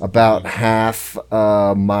 miles. About half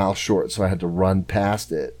a mile short. So I had to run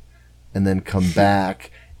past it and then come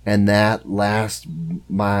back. And that last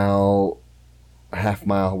mile, half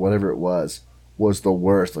mile, whatever it was the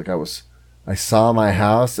worst. Like I saw my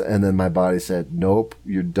house, and then my body said, nope,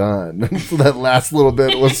 you're done. So that last little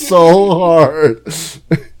bit was so hard.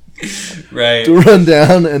 Right. To run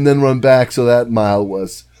down and then run back. So that mile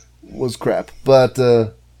was crap, but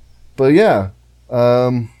yeah,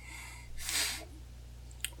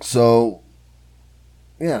 so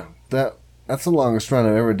yeah, that's the longest run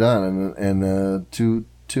I've ever done, and 2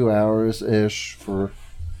 hours ish for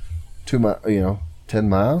 10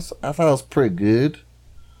 miles. I thought it was pretty good.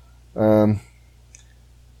 Yeah.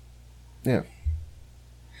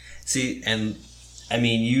 See, and I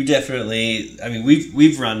mean, you definitely. I mean,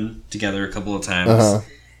 we've run together a couple of times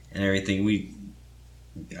and everything.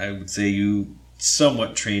 I would say you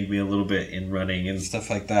somewhat trained me a little bit in running and stuff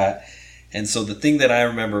like that. And so the thing that I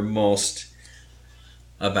remember most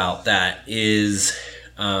about that is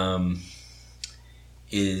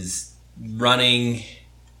running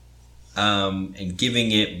and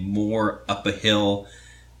giving it more up a hill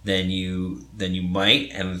than you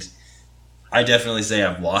might. And I definitely say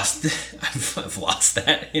I've lost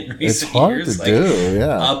that in recent years. It's hard years. to do,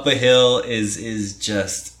 yeah. Up a hill is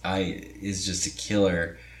just a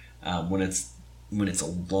killer when it's a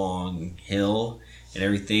long hill and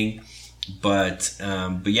everything. But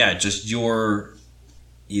yeah, just your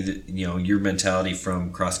mentality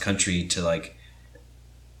from cross country to like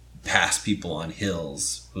pass people on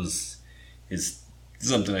hills is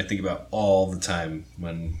something I think about all the time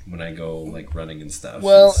when I go like running and stuff.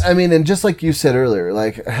 Well, I mean, and just like you said earlier,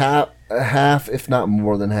 like half, if not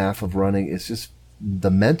more than half of running is just the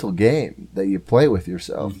mental game that you play with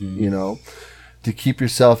yourself, to keep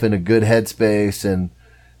yourself in a good headspace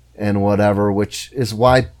and whatever, which is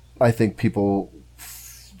why I think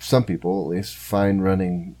some people at least, find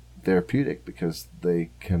running therapeutic, because they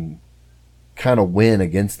can kind of win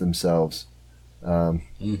against themselves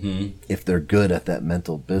if they're good at that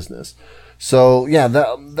mental business. So yeah,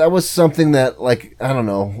 that was something that, like, I don't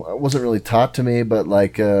know, it wasn't really taught to me, but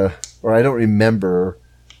like, or I don't remember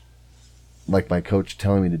like my coach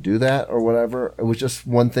telling me to do that or whatever. It was just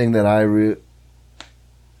one thing that I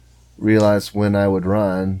realized when I would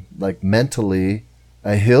run, like mentally,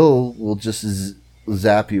 a hill will just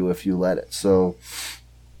zap you if you let it. So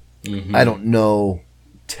I don't know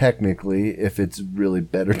technically if it's really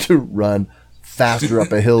better to run faster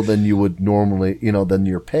up a hill than you would normally, than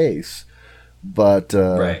your pace. But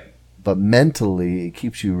right. But mentally, it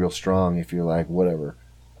keeps you real strong if you're like, whatever,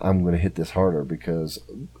 I'm going to hit this harder because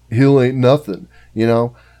hill ain't nothing,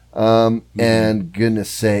 and goodness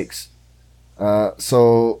sakes.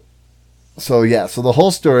 So the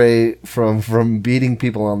whole story from beating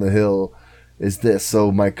people on the hill is this.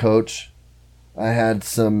 So my coach, I had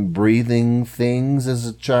some breathing things as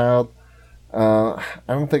a child. I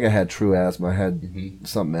don't think I had true asthma. I had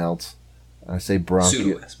something else. I say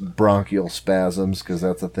bronchial spasms because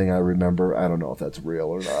that's the thing I remember. I don't know if that's real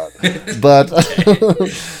or not. But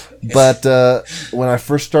when I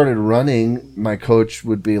first started running, my coach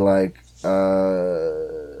would be like,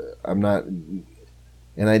 I'm not...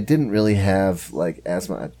 And I didn't really have like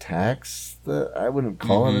asthma attacks. I wouldn't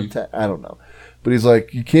call it an attack. I don't know. But he's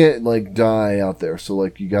like, you can't like die out there. So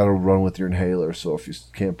like you got to run with your inhaler. So if you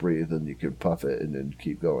can't breathe, then you can puff it and then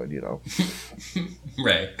keep going,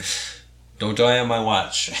 Right. Don't die on my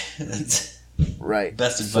watch. That's right.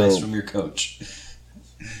 Best advice from your coach.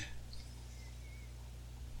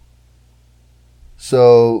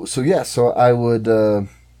 So I would,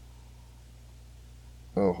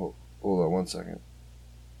 hold on one second.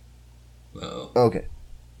 Okay.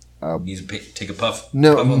 Need to take a puff.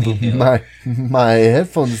 No, my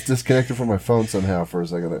headphones disconnected from my phone somehow for a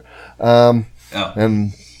second there.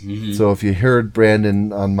 And so if you heard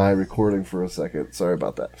Brandon on my recording for a second, sorry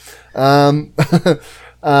about that.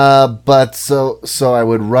 But so I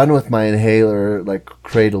would run with my inhaler like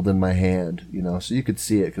cradled in my hand, so you could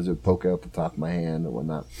see it because it would poke out the top of my hand and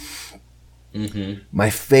whatnot. My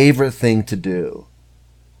favorite thing to do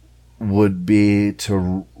would be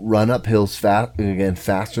to run up hills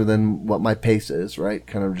faster than what my pace is, right?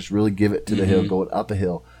 Kind of just really give it to the hill, going up a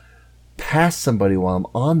hill, pass somebody while I'm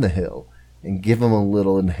on the hill, and give them a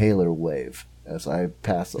little inhaler wave as I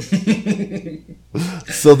pass them.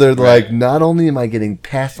 So they're like, not only am I getting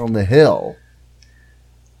passed on the hill,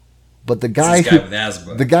 but the guy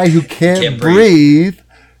who can't breathe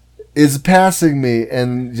is passing me,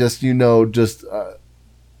 and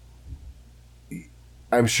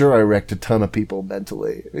I'm sure I wrecked a ton of people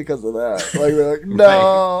mentally because of that. Like, they're like,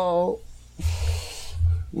 no.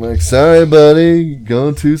 I'm like, sorry, buddy, you're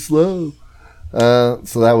going too slow.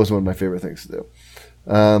 So that was one of my favorite things to do.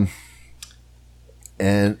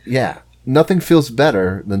 And yeah, nothing feels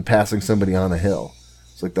better than passing somebody on a hill.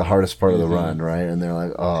 It's like the hardest part of the run, right? And they're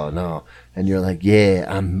like, oh, no. And you're like, yeah,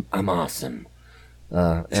 I'm awesome.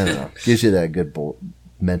 I don't know. Gives you that good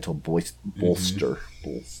mental bolster.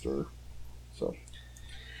 So.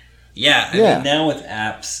 Yeah, I mean, now with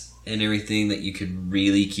apps and everything that you could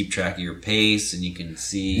really keep track of your pace and you can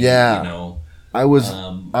see, I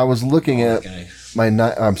was looking at my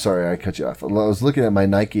I'm sorry, I cut you off. I was looking at my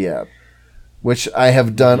Nike app, which I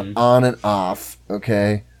have done on and off,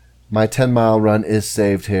 okay? My 10-mile run is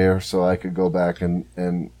saved here, so I could go back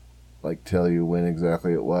and like tell you when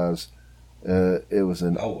exactly it was. It was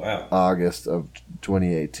in August of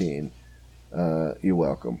 2018. You're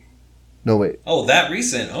welcome. No, wait. Oh, that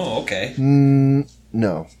recent? Oh, okay.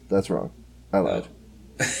 No, that's wrong. I lied.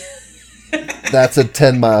 That's a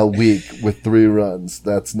 10-mile week with 3 runs.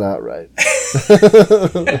 That's not right.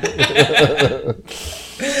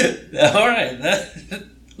 All right. That's a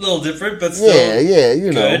little different, but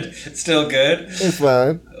still good. Still good. It's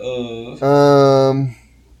fine.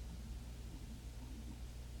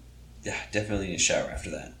 Yeah, definitely need a shower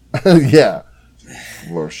after that. Yeah,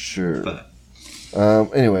 for sure. But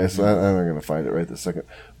anyways, I'm not going to find it right this second.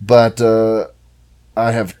 But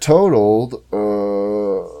I have totaled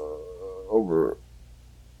over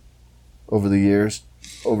the years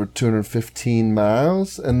over 215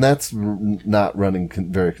 miles, and that's not running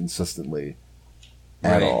very consistently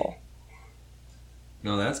at all.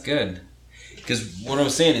 No, that's good. Because what I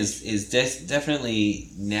was saying is definitely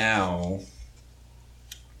now,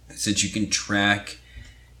 since you can track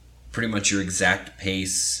pretty much your exact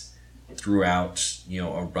pace throughout,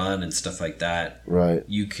 a run and stuff like that. Right.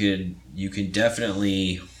 You can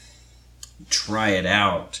definitely try it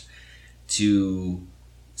out to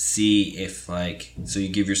see if so you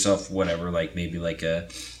give yourself whatever, maybe a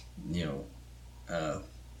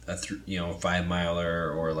 5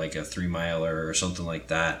 miler or a 3 miler or something like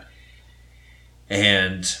that.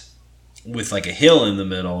 And with a hill in the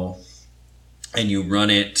middle, and you run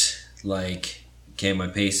it okay, my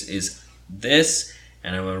pace is this,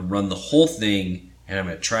 and I'm going to run the whole thing, and I'm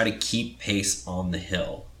going to try to keep pace on the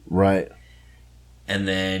hill. Right. And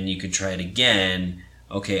then you can try it again.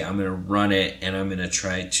 Okay, I'm going to run it, and I'm going to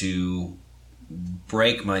try to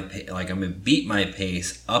break my pace. I'm going to beat my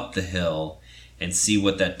pace up the hill and see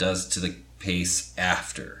what that does to the pace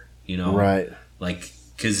after, Right.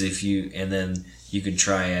 Because and then you can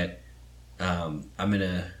try it. I'm going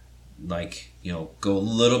to, go a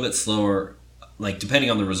little bit slower,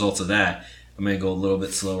 depending on the results of that, I'm going to go a little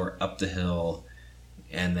bit slower up the hill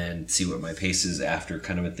and then see what my pace is after,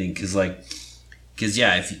 kind of a thing. Because,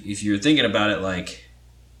 yeah, if you're thinking about it,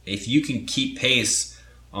 if you can keep pace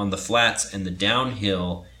on the flats and the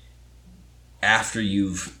downhill after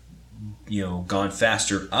you've, gone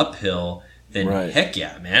faster uphill, then right. Heck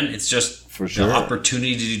yeah, man. It's just for sure the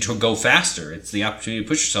opportunity to go faster. It's the opportunity to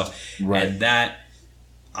push yourself. Right. And that,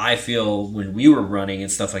 I feel, when we were running and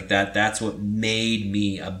stuff like that, that's what made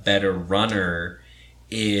me a better runner,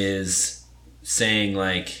 is saying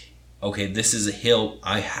okay, this is a hill,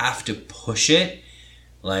 I have to push it,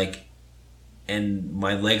 and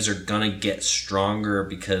my legs are gonna get stronger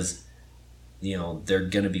because they're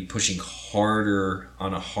gonna be pushing harder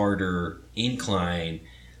on a harder incline,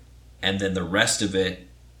 and then the rest of it,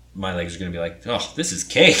 my legs are gonna be oh, this is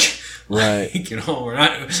cake. Right. We're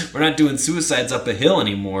not doing suicides up a hill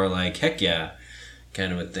anymore. Heck yeah,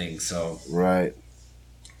 kind of a thing. So right.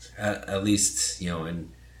 At least in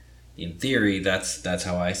theory, that's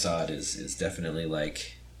how I saw it. Is definitely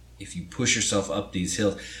if you push yourself up these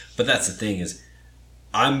hills. But that's the thing, is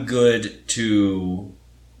I'm good to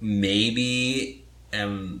maybe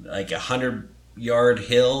 100-yard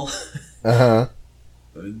hill.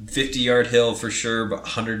 50-yard hill for sure, but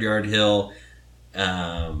 100-yard hill,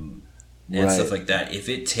 and right. Stuff like that. If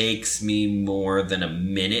it takes me more than a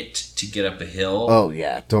minute to get up a hill, oh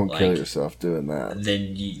yeah, don't kill yourself doing that.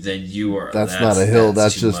 Then you are. That's not a hill.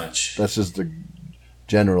 That's just much. That's just a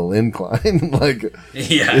general incline.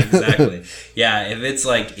 Yeah, exactly. Yeah, if it's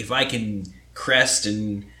if I can crest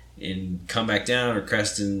and come back down, or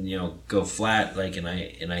crest and go flat,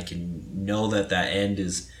 and I can know that end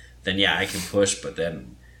is. Then yeah, I can push, but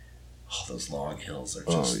then those long hills are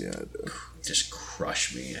just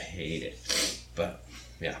crush me. I hate it. But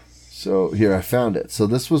yeah. So here, I found it. So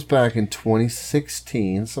this was back in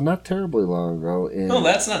 2016, so not terribly long ago. No,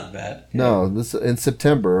 that's not bad. No, this in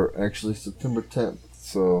September, actually September 10th.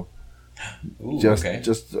 So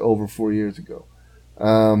just over 4 years ago.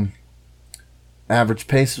 Average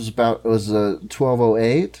pace was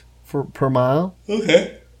 12:08 per mile.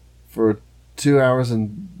 Okay. For 2 hours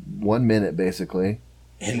and 1 minute, basically.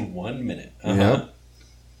 In 1 minute. Yep.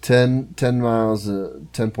 10 miles,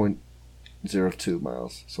 10.02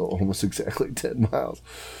 miles. So almost exactly 10 miles.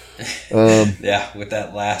 Yeah, with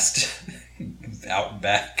that last out and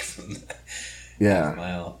back from the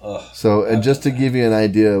mile. Ugh. So, and just to give you an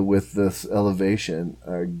idea with this elevation,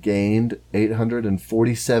 gained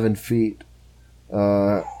 847 feet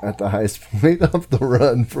at the highest point of the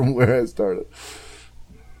run from where I started.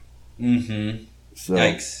 Mm-hmm. So,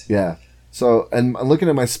 yikes. Yeah. So, and I'm looking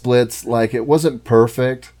at my splits, it wasn't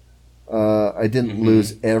perfect. I didn't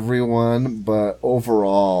lose everyone, but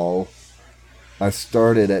overall, I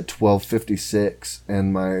started at 12:56,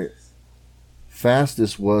 and my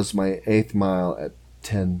fastest was my 8th mile at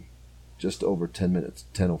just over 10 minutes,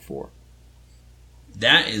 10:04.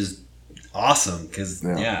 That is awesome, because,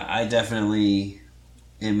 I definitely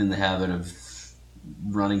am in the habit of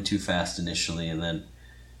running too fast initially and then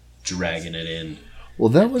dragging it in. Well,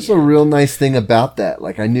 that was a real nice thing about that.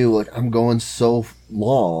 I knew, I'm going so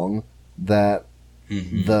long that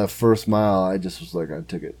the first mile, I just was I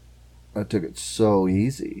took it so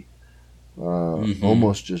easy.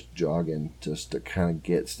 almost just jogging, just to kind of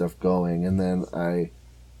get stuff going. And then I,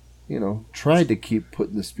 tried to keep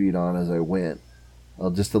putting the speed on as I went.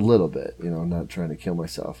 Just a little bit, not trying to kill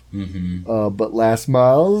myself. But last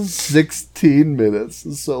mile, 16 minutes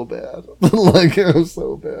is so bad. Like, it was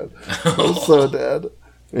so bad. I was so dead.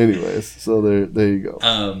 Anyways, so there you go.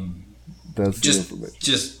 That's just the information.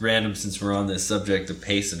 Just random, since we're on this subject of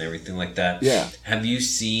pace and everything like that. Yeah. Have you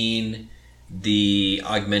seen the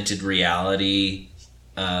augmented reality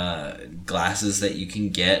glasses that you can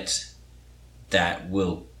get that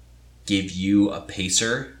will give you a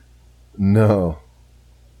pacer? No.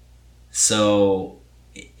 So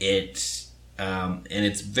and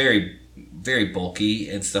it's very, very bulky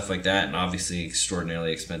and stuff like that, and obviously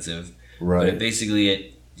extraordinarily expensive. Right. But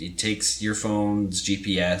it takes your phone's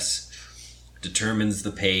GPS, determines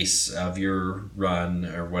the pace of your run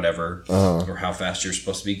or whatever, or how fast you're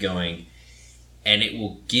supposed to be going, and it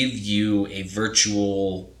will give you a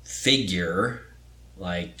virtual figure,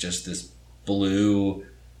 like just this blue,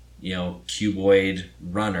 cuboid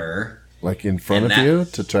runner. Like in front of you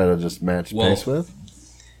to try to just match pace with?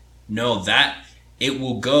 No, that it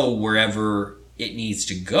will go wherever it needs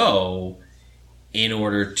to go in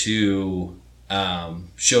order to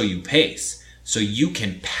show you pace. So you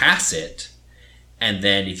can pass it, and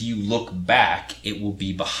then if you look back, it will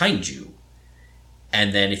be behind you.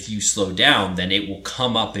 And then if you slow down, then it will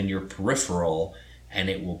come up in your peripheral and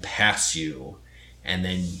it will pass you. And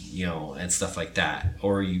then, and stuff like that.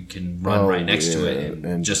 Or you can run right next to it.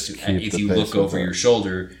 And just if you look over your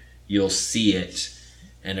shoulder, you'll see it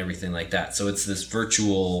and everything like that. So it's this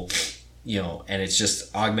virtual, and it's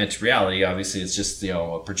just augmented reality. Obviously, it's just,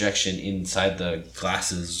 a projection inside the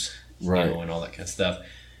glasses, right, and all that kind of stuff.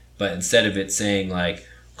 But instead of it saying, like,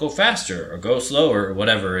 go faster or go slower or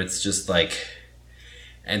whatever, it's just like...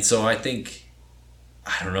 And so I think,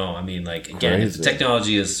 I don't know, I mean, like, again, if the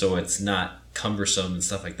technology is so it's not cumbersome and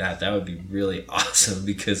stuff like that, that would be really awesome,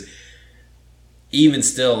 because even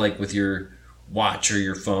still, like with your watch or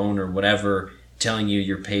your phone or whatever telling you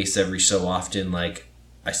your pace every so often, like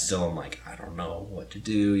I still am like, I don't know what to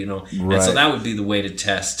do, Right. And so that would be the way to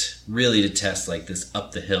test like this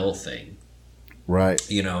up the hill thing, right?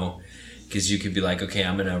 Because you could be like, okay,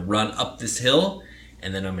 I'm gonna run up this hill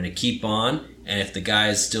and then I'm gonna keep on, and if the guy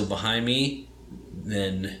is still behind me,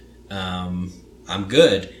 then I'm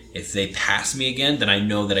good. If they pass me again, then I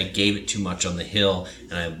know that I gave it too much on the hill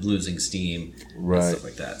and I'm losing steam, right, and stuff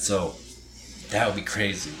like that. So that would be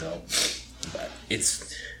crazy, though. But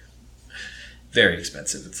it's very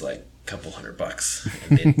expensive. It's like a couple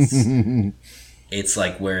 $100. And it's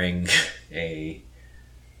like wearing a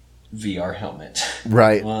VR helmet.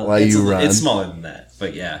 Right, while you run. It's smaller than that,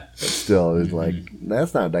 but yeah. But still, it's like,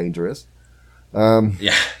 that's not dangerous.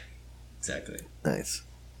 Yeah, exactly.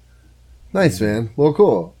 Nice, man. Well,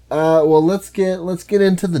 cool. Well, let's get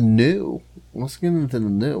into the new. What's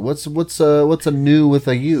a new with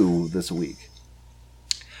a you this week?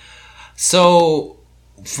 So,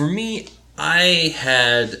 for me, I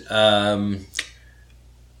had a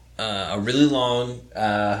really long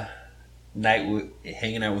night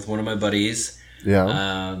hanging out with one of my buddies.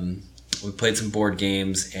 Yeah. We played some board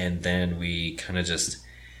games, and then we kind of just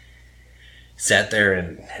sat there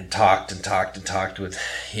and talked with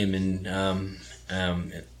him and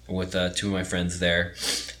with two of my friends there,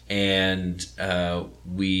 and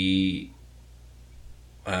we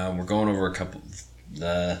were going over a couple of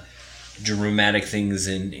the dramatic things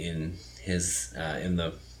in his in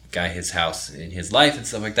the guy, his house, in his life and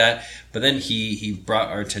stuff like that. But then he brought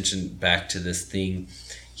our attention back to this thing.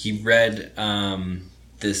 He read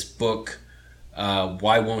this book,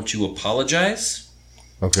 Why Won't You Apologize?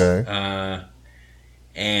 Okay.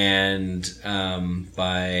 And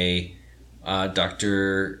by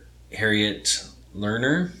Dr. Harriet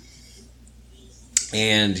Lerner.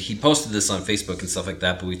 And he posted this on Facebook and stuff like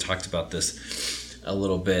that, but we talked about this a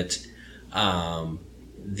little bit.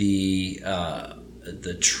 The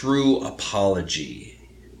true apology,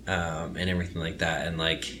 and everything like that. And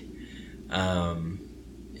like, and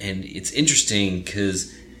it's interesting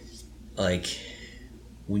because, like,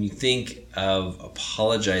 when you think of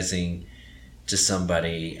apologizing to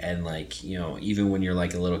somebody, and like, even when you're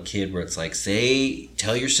like a little kid, where it's like,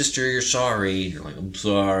 tell your sister you're sorry, and you're like, I'm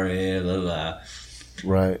sorry, blah, blah.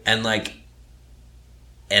 Right. And like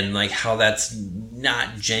how that's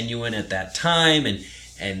not genuine at that time,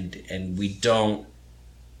 and we don't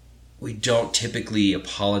typically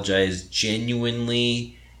apologize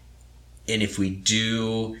genuinely, and if we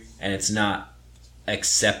do and it's not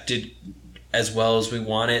accepted as well as we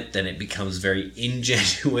want it, then it becomes very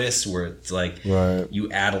ingenuous, where it's like, right,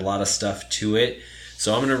 you add a lot of stuff to it.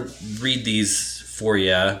 So I'm going to read these for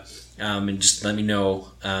you, and just let me know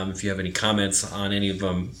if you have any comments on any of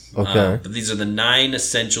them. Okay. But these are the 9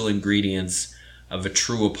 essential ingredients of a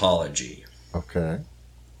true apology. Okay.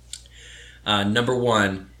 Number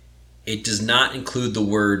 1, it does not include the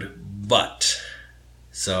word but.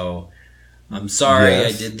 So, I'm sorry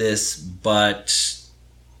I did this, but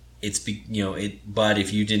it's but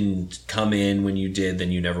if you didn't come in when you did,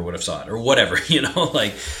 then you never would have saw it, or whatever,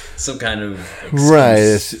 like some kind of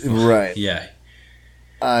excuse. Right. Yeah.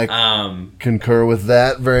 I concur with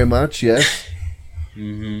that very much. Yes.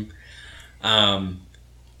 Keep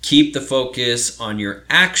the focus on your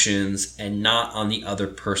actions and not on the other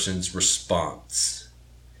person's response.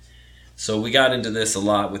 So we got into this a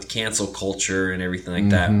lot with cancel culture and everything like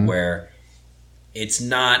that, where it's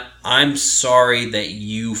not, I'm sorry that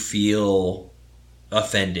you feel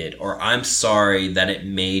offended, or I'm sorry that it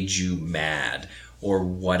made you mad, or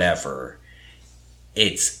whatever.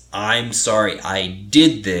 It's, I'm sorry I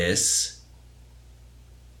did this,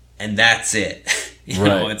 and that's it.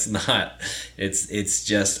 It's not. It's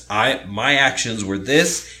just, my actions were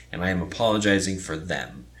this, and I am apologizing for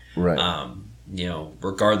them. Right.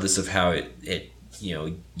 Regardless of how it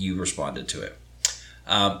you responded to it.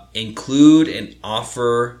 Include an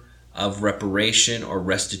offer of reparation or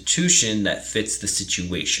restitution that fits the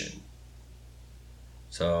situation.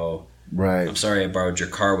 So, right. I'm sorry I borrowed your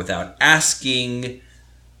car without asking.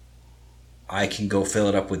 I can go fill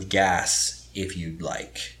it up with gas if you'd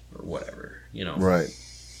like, or whatever, Right.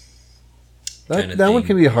 That one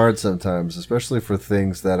can be hard sometimes, especially for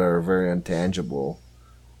things that are very intangible.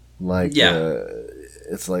 Like,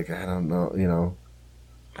 it's like, I don't know,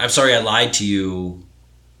 I'm sorry I lied to you.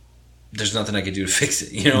 There's nothing I could do to fix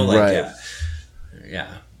it, right.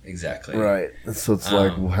 Yeah, exactly. Right. So it's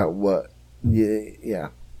like, what? Yeah.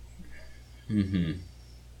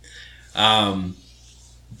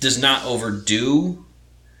 Does not overdo.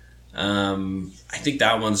 I think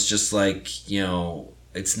that one's just like,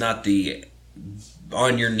 it's not the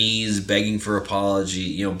on your knees begging for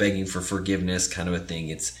apology, begging for forgiveness kind of a thing.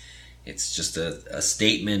 It's just a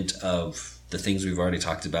statement of the things we've already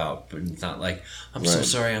talked about, but it's not like, I'm so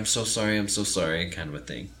sorry, I'm so sorry, I'm so sorry kind of a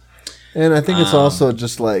thing. And I think it's also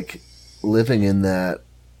just like living in that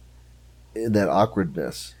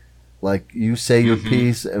awkwardness. Like, you say your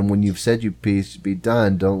piece, and when you've said your piece, be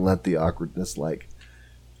done. Don't let the awkwardness like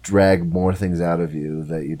drag more things out of you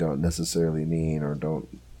that you don't necessarily mean or don't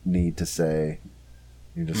need to say.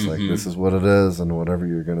 You're just like, this is what it is, and whatever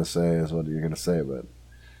you're going to say is what you're going to say. But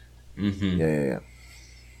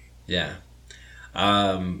yeah.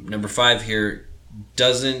 Number 5 here,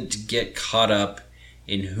 doesn't get caught up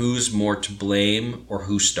in who's more to blame or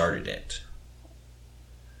who started it.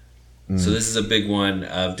 So this is a big one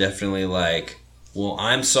of definitely like, well,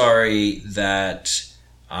 I'm sorry that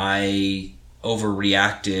I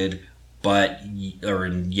overreacted or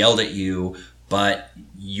yelled at you, but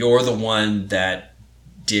you're the one that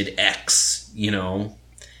did X, and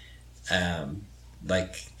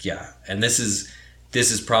this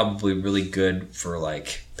is probably really good for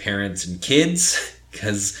like parents and kids,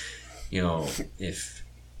 because if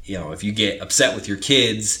you get upset with your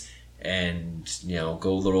kids and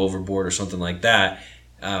go a little overboard or something like that,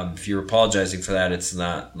 if you're apologizing for that, it's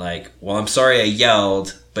not like, well, I'm sorry I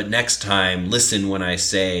yelled, but next time listen when I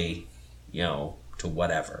say to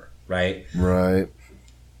whatever, right?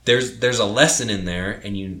 There's a lesson in there,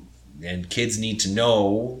 and kids need to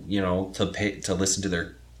know, to listen to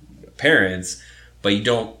their parents, but you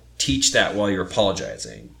don't teach that while you're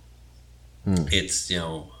apologizing. It's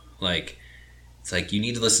it's like, you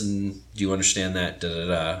need to listen. Do you understand that? Da da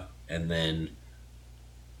da. And then,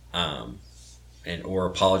 or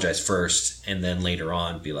apologize first, and then later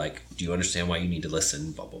on be like, do you understand why you need to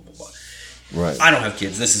listen? Blah blah blah blah. Right. I don't have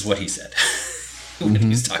kids. This is what he said when he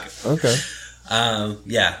was talking. Okay.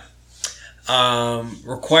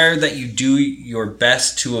 Require that you do your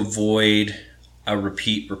best to avoid a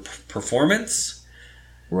repeat performance.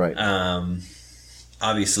 Right.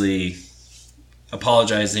 Obviously,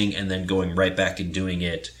 apologizing and then going right back and doing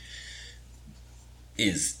it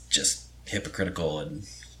is just hypocritical and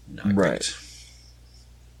not great.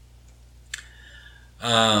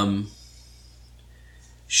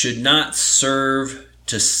 Should not serve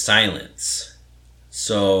to silence.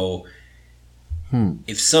 So,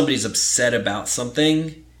 if somebody's upset about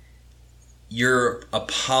something, your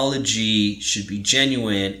apology should be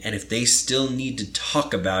genuine, and if they still need to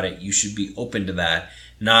talk about it, you should be open to that.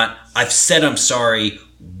 Not, I've said I'm sorry,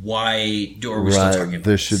 why are we still talking about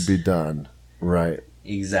this? Should be done. Right.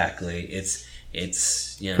 Exactly. It's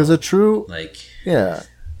because a true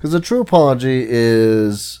apology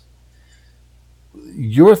is,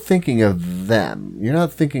 you're thinking of them. You're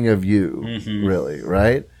not thinking of you, really,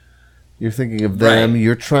 right? You're thinking of them.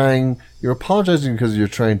 Right. You're apologizing because you're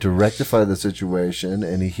trying to rectify the situation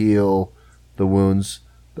and heal the wounds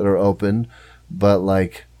that are open. But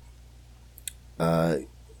like,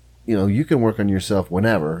 you can work on yourself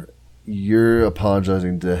whenever. You're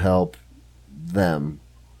apologizing to help them.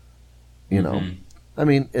 I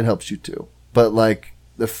mean, it helps you too. But like,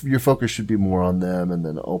 your focus should be more on them and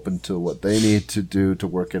then open to what they need to do to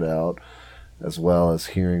work it out, as well as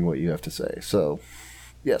hearing what you have to say. So,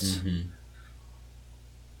 yes. Mm-hmm.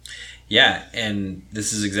 Yeah, and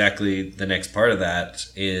this is exactly the next part of that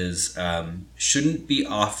is shouldn't be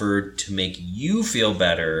offered to make you feel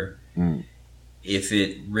better if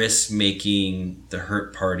it risks making the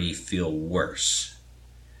hurt party feel worse.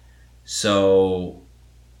 So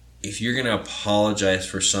if you're going to apologize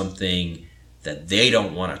for something that they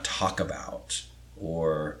don't want to talk about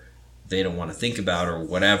or they don't want to think about or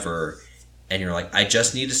whatever, and you're like, I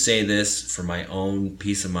just need to say this for my own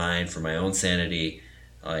peace of mind, for my own sanity,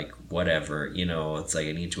 like whatever, it's like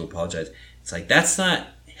I need to apologize. It's like that's not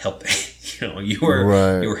helping.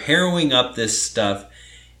 You're harrowing up this stuff,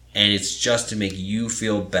 and it's just to make you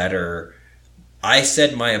feel better. I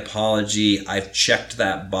said my apology. I've checked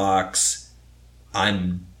that box.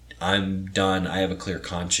 I'm done. I have a clear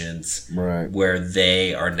conscience. Right. Where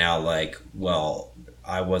they are now like, well,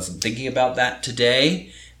 I wasn't thinking about that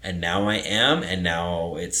today, and now I am, and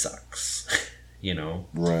now it sucks.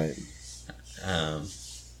 Right.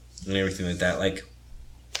 And everything like that. Like,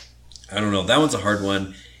 I don't know. That one's a hard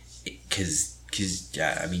one because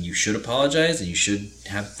yeah, I mean, you should apologize and you should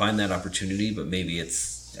find that opportunity, but maybe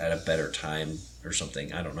it's at a better time or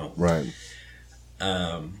something. I don't know. Right.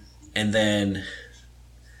 And then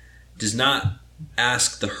does not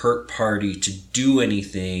ask the hurt party to do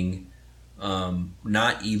anything,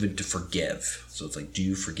 not even to forgive. So it's like, do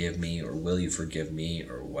you forgive me or will you forgive me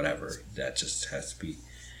or whatever? That just has to be,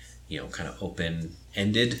 kind of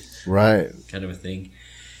open-ended. Right. Kind of a thing.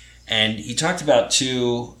 And he talked about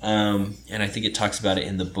too, and I think it talks about it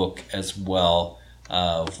in the book as well,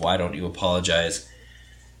 of why don't you apologize,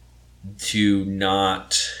 to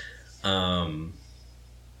not...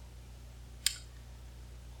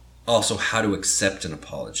 also how to accept an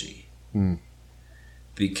apology.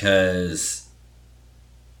 Because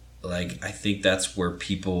like I think that's where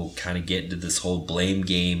people kind of get into this whole blame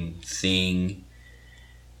game thing.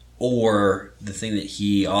 Or the thing that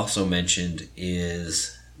he also mentioned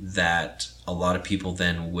is that a lot of people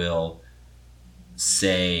then will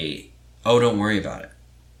say, oh, don't worry about it.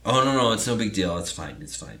 Oh, no, it's no big deal. It's fine.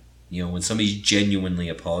 When somebody's genuinely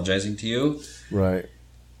apologizing to you. Right.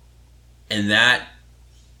 And that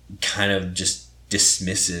kind of just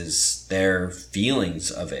dismisses their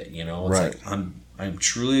feelings of it, It's right. like, I'm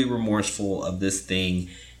truly remorseful of this thing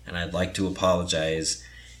and I'd like to apologize.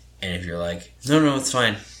 And if you're like, no, it's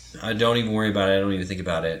fine. I don't even worry about it. I don't even think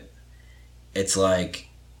about it. It's like,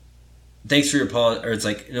 thanks for your apology. Or it's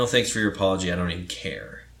like, no, thanks for your apology. I don't even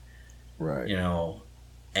care. Right.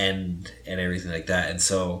 And everything like that. And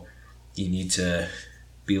so you need to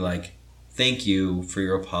be like, thank you for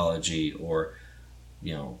your apology. Or,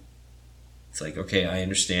 it's like, okay, I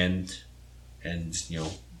understand. And,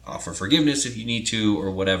 offer forgiveness if you need to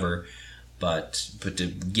or whatever. But to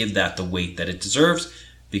give that the weight that it deserves,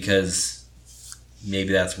 because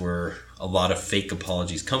maybe that's where a lot of fake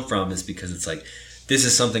apologies come from, is because it's like, this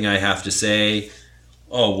is something I have to say.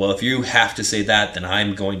 Oh, well, if you have to say that, then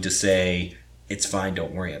I'm going to say, it's fine,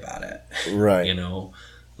 don't worry about it. Right.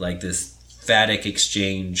 Like this phatic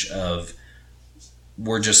exchange of,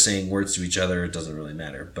 we're just saying words to each other, it doesn't really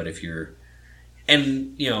matter. But if you're,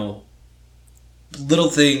 and, little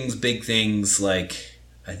things, big things, like,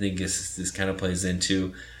 I think this kind of plays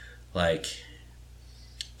into, like,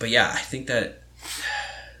 but yeah, I think that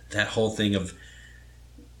whole thing of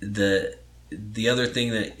the other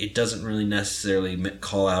thing that it doesn't really necessarily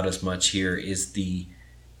call out as much here is the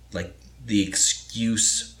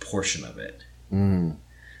excuse portion of it.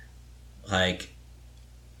 Like,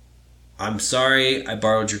 I'm sorry I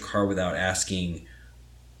borrowed your car without asking.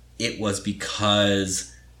 It was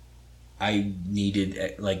because I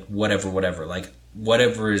needed, like, whatever, like,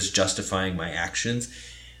 whatever is justifying my actions.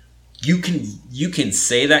 You can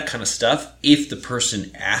say that kind of stuff if the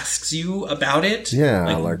person asks you about it.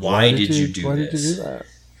 Yeah, like why did you do this? Why did you do that?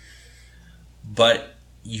 But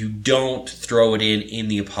you don't throw it in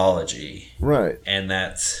the apology, right? And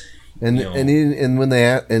that's and when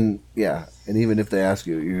they and even if they ask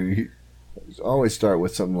you always start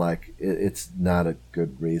with something like, it's not a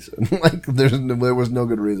good reason. Like there was no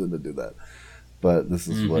good reason to do that, but this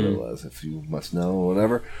is what it was. If you must know, or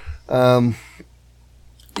whatever.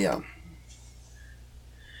 Yeah.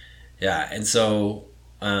 Yeah, and so,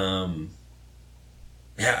 I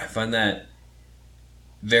find that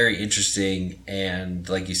very interesting. And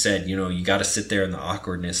like you said, you got to sit there in the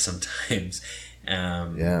awkwardness sometimes.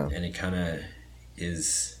 And it kind of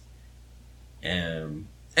is. And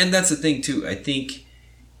that's the thing, too. I think,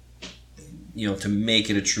 to make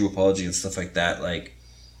it a true apology and stuff like that, like,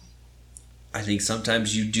 I think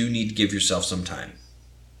sometimes you do need to give yourself some time.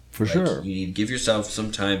 For sure. You need to give yourself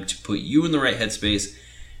some time to put you in the right headspace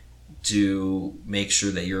to make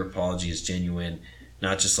sure that your apology is genuine.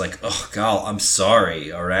 Not just like, oh, God, I'm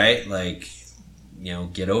sorry, all right? Like,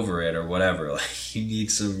 get over it or whatever. Like, you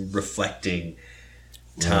need some reflecting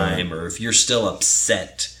time. Or if you're still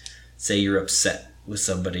upset, say you're upset with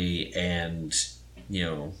somebody and,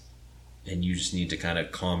 and you just need to kind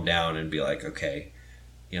of calm down and be like, okay,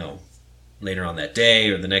 later on that day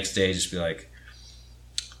or the next day, just be like,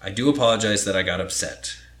 I do apologize that I got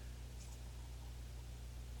upset.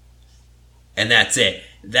 And that's it.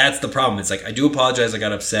 That's the problem. It's like, I do apologize I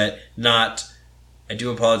got upset, not, I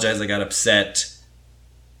do apologize I got upset,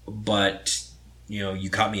 but, you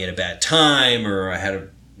caught me at a bad time, or I had a,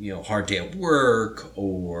 hard day at work,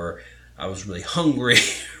 or I was really hungry,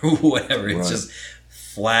 or whatever. It's just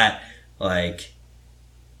flat, like,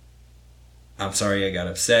 I'm sorry I got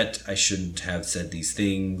upset. I shouldn't have said these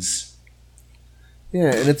things.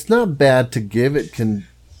 Yeah, and it's not bad to give it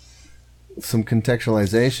some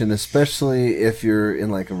contextualization, especially if you're in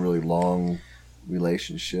like a really long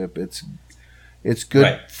relationship. It's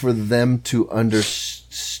good for them to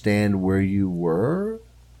understand where you were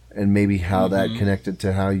and maybe how that connected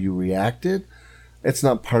to how you reacted. It's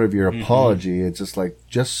not part of your apology. It's just like,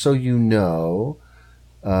 just so you know,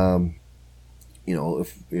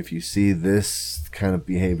 if you see this kind of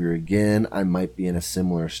behavior again, I might be in a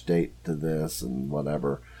similar state to this and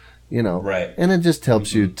whatever, Right. And it just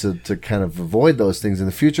helps you to kind of avoid those things in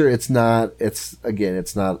the future. It's not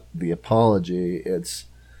the apology. It's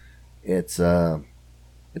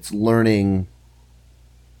learning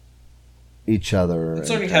each other. It's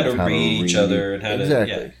learning how to read each other and how to.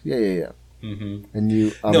 Exactly. Yeah. Mm-hmm. And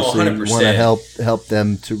you obviously want to help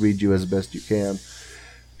them to read you as best you can,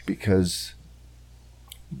 because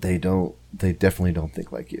they definitely don't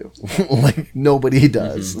think like you. Like nobody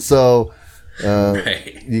does. So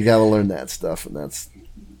you got to learn that stuff, and that's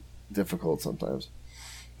difficult sometimes,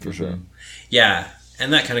 for sure. Yeah,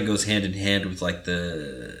 and that kind of goes hand in hand with like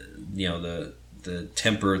the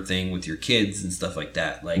temper thing with your kids and stuff like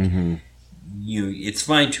that. Like it's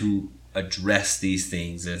fine to address these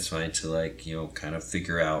things. It's fine to kind of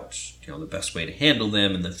figure out the best way to handle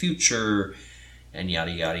them in the future, and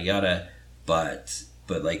yada yada yada. But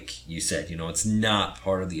like you said, it's not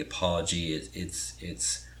part of the apology.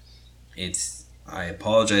 It's I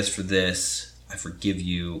apologize for this. I forgive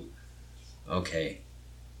you. Okay.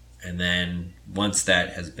 And then once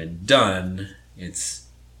that has been done, it's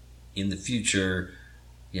in the future,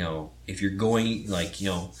 if you're going,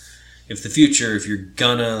 if you're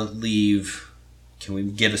gonna leave, can we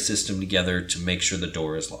get a system together to make sure the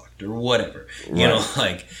door is locked or whatever?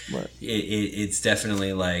 Right. It's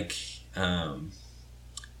definitely like,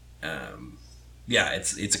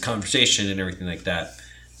 it's a conversation and everything like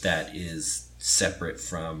that is separate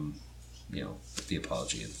from, the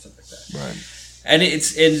apology and stuff like that. Right. And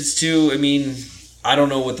it's too, I mean, I don't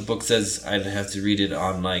know what the book says. I'd have to read it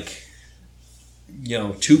on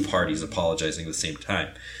two parties apologizing at the same time.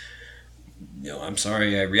 I'm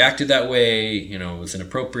sorry I reacted that way, it was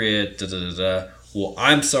inappropriate, da da da da. Well,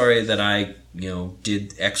 I'm sorry that I,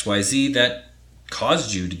 did XYZ that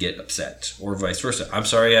caused you to get upset, or vice versa. I'm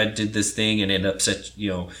sorry I did this thing and it upset,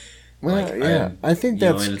 Well, I think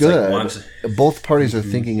that's good. Like, both parties are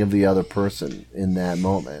thinking of the other person in that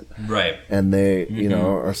moment. Right. And they,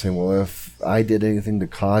 are saying, well, if I did anything to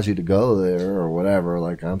cause you to go there or whatever,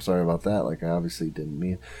 like, I'm sorry about that. Like, I obviously didn't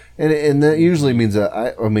mean. And that usually means that,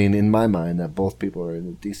 I mean, in my mind, that both people are in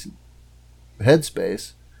a decent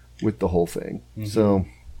headspace with the whole thing. So.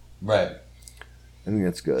 Right. I think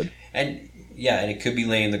that's good. And it could be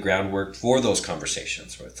laying the groundwork for those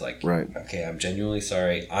conversations where it's like, right. Okay, I'm genuinely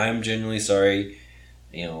sorry. I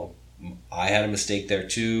had a mistake there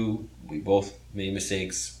too. We both made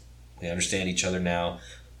mistakes. We understand each other now.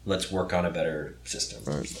 Let's work on a better system.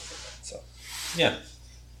 Right. So, yeah.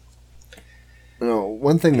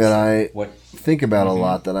 One thing that I think about a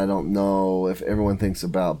lot that I don't know if everyone thinks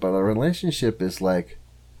about, but a relationship is like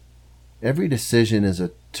every decision is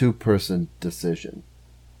a two-person decision.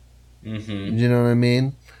 You know what I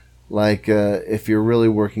mean? Like, if you're really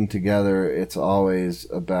working together, it's always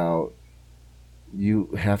about you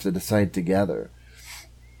have to decide together.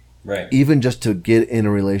 Right. Even just to get in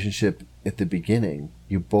a relationship at the beginning,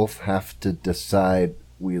 you both have to decide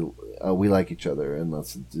we like each other and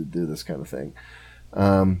let's do this kind of thing.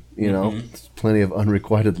 You know, there's plenty of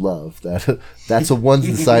unrequited love. That's a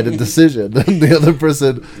one-sided decision. The other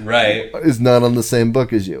person is not on the same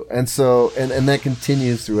book as you, and so and that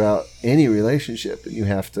continues throughout any relationship. And you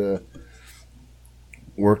have to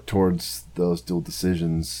work towards those dual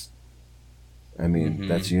decisions. I mean,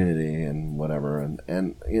 that's unity and whatever.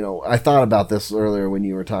 And you know, I thought about this earlier when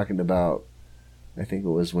you were talking about. I think it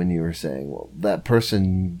was when you were saying, well, that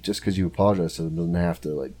person, just because you apologize to them, doesn't have to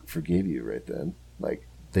like forgive you right then. Like,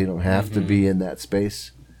 they don't have to be in that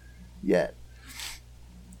space yet,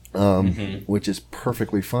 which is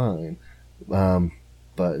perfectly fine.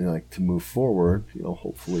 But you know, like, to move forward, you know,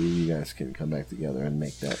 hopefully you guys can come back together and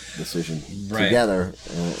make that decision together,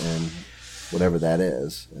 and whatever that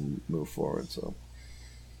is, and move forward. So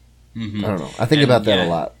I don't know. I think about that a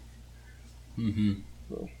lot.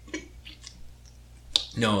 So.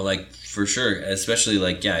 No, like, for sure. Especially,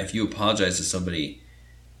 like, if you apologize to somebody,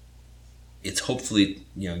 it's hopefully,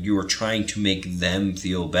 you know, you are trying to make them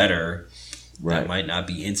feel better. Right. That might not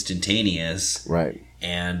be instantaneous. Right.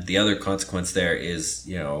 And the other consequence there is,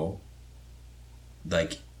 you know,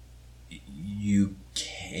 like, you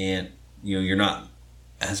can't, you know, you're not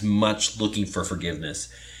as much looking for forgiveness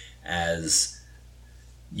as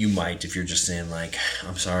you might if you're just saying, like,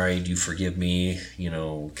 I'm sorry, do you forgive me? You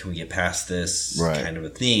know, can we get past this kind of a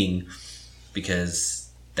thing? Because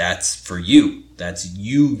that's for you. That's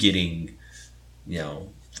you getting, you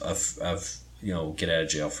know, you know, get out of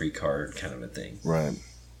jail free card kind of a thing. Right.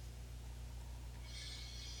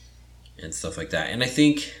 And stuff like that. And I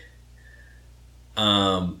think,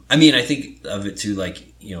 I think of it too,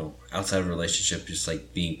 like, you know, outside of a relationship, just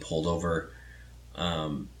like being pulled over.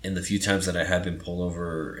 And the few times that I have been pulled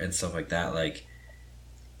over and stuff like that, like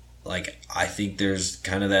I think there's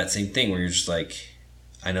kind of that same thing where you're just like,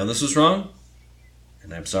 I know this was wrong,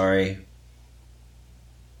 and I'm sorry,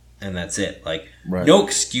 and that's it. Like, no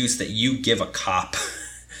excuse that you give a cop,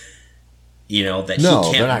 you know, that he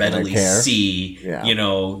can't readily see, you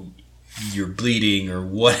know, you're bleeding or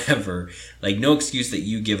whatever. Like, no excuse that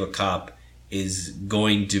you give a cop is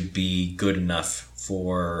going to be good enough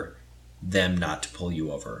for them not to pull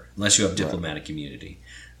you over unless you have diplomatic immunity.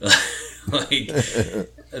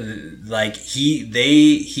 like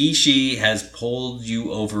she has pulled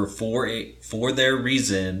you over for their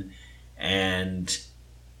reason, and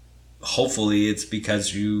hopefully it's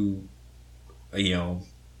because you know,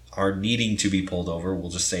 are needing to be pulled over.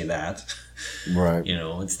 We'll just say that, right? You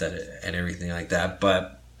know, instead of, and everything like that.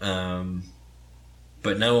 But no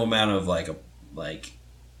amount of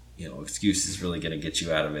you know, excuse is really going to get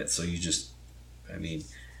you out of it. So you just, I mean,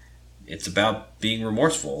 it's about being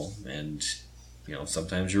remorseful, and you know,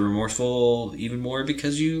 sometimes you're remorseful even more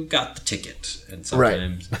because you got the ticket, and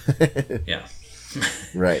sometimes,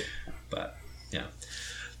 right. But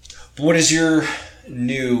what is your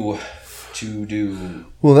new to do?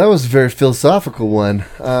 Well, that was a very philosophical one.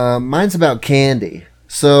 Mine's about candy.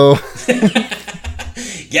 So,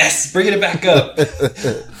 yes, bringing it back up.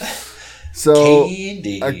 So,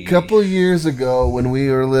 candy. A couple years ago when we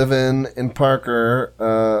were living in Parker,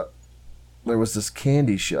 there was this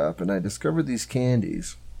candy shop, and I discovered these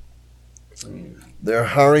candies. They're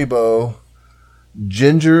Haribo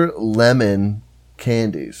ginger lemon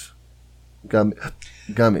candies.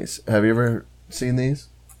 Gummies. Have you ever seen these?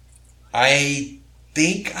 I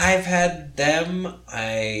think I've had them.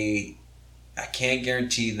 I can't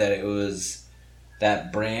guarantee that it was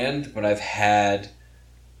that brand, but I've had,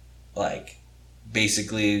 like,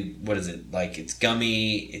 basically, what is it? Like, it's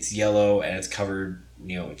gummy, it's yellow, and it's covered,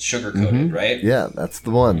 you know, it's sugar coated, right? Yeah, that's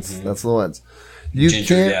the ones. That's the ones. You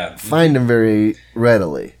can't find them very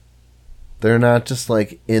readily. They're not just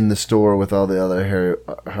like in the store with all the other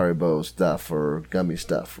Haribo stuff or gummy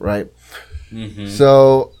stuff, right?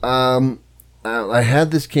 So, I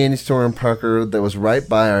had this candy store in Parker that was right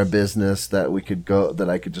by our business that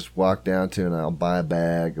I could just walk down to, and I'll buy a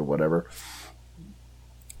bag or whatever.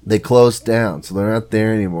 They closed down, so they're not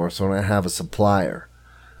there anymore. So I have a supplier.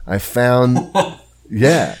 I found,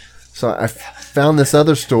 So I found this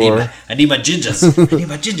other store. I need my gingers. I need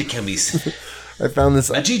my ginger gummies. I found this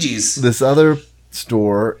other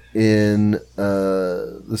store in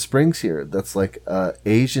the Springs here. That's like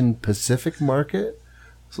Asian Pacific Market.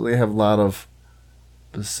 So they have a lot of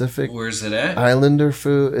Pacific. Where's it at? Islander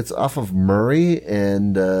food. It's off of Murray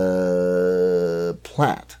and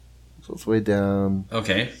Platte. So it's way down.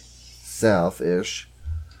 Okay. South-ish.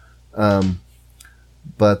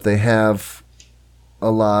 But they have a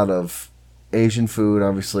lot of Asian food,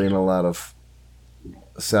 obviously, and a lot of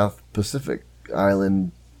South Pacific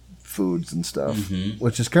Island foods and stuff,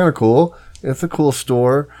 which is kind of cool. It's a cool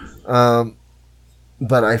store.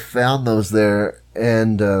 But I found those there,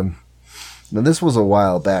 and now this was a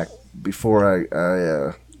while back before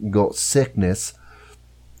I got sickness.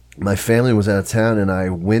 My family was out of town, and I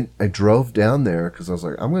drove down there because I was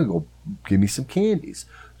like, I'm going to go give me some candies.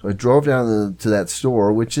 So I drove down to that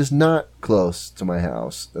store, which is not close to my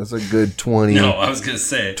house. That's a good 20, no, I was going to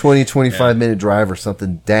say 20, 25 minute drive or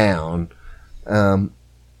something down. And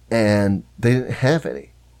they didn't have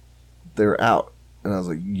any. They were out. And I was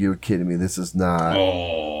like, you're kidding me. This is not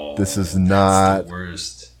the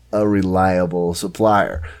worst. A reliable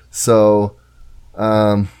supplier. So,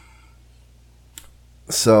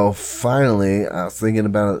 finally, I was thinking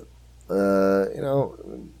about,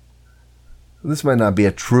 this might not be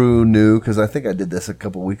a true new, because I think I did this a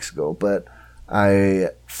couple weeks ago, but I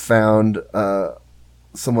found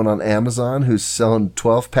someone on Amazon who's selling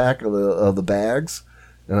 12-pack of the bags,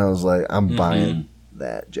 and I was like, I'm buying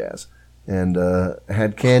that jazz. And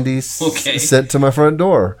had candies sent to my front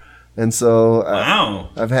door. And so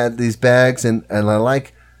I've had these bags, and I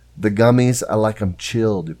like the gummies. I like them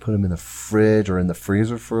chilled. You put them in the fridge or in the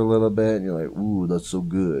freezer for a little bit, and you're like, ooh, that's so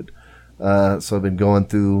good. So I've been going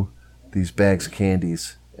through these bags of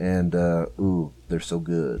candies, and ooh, they're so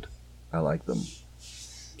good. I like them.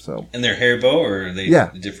 So. And they're Haribo, or are they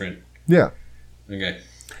different? Yeah. Okay.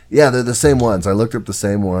 Yeah, they're the same ones. I looked up the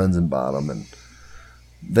same ones and bought them, and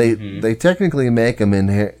they technically make them in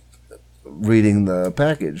here. Reading the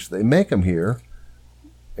package, they make them here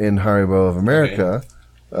in Haribo of America.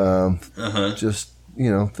 Okay. Just,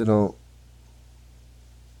 they don't.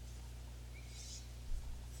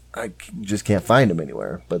 I just can't find them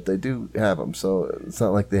anywhere, but they do have them, so it's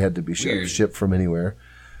not like they had to be shipped from anywhere.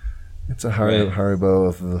 It's a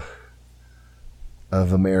Haribo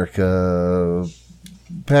of America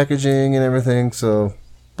packaging and everything. So,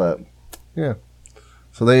 but yeah.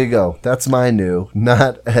 So there you go. That's my new.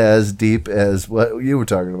 Not as deep as what you were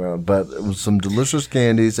talking about, but it was some delicious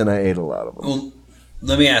candies, and I ate a lot of them. Well,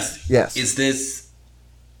 let me ask. Yes.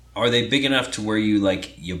 Are they big enough to where you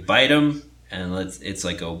bite them, and it's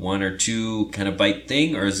like a 1 or 2 kind of bite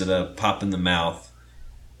thing, or is it a pop in the mouth?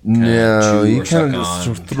 No, you kind of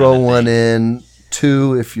just throw one in,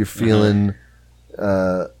 2 if you're feeling,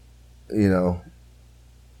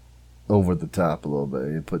 over the top a little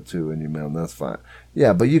bit. You put 2 in your mouth, and that's fine.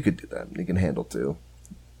 Yeah, but you could do that. You can handle 2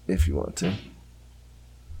 if you want to.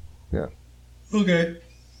 Yeah. Okay.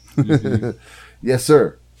 Yes,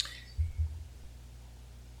 sir.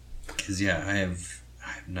 Because I have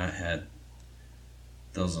not had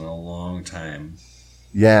those in a long time.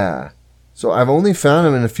 Yeah. So I've only found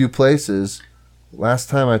them in a few places. Last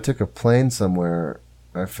time I took a plane somewhere,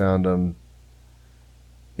 I found them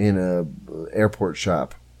in a airport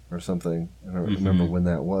shop or something. I don't remember when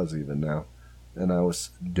that was even now. And I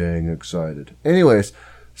was dang excited. Anyways,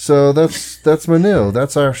 so that's my new.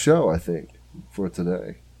 That's our show, I think, for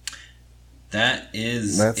today. That's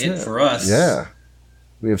it for us. Yeah.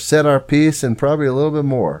 We have said our piece and probably a little bit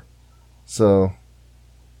more. So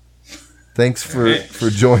thanks for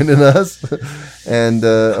joining us. And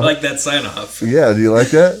I like that sign off. Yeah, do you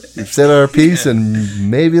like that? We've said our piece and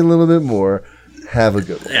maybe a little bit more. Have a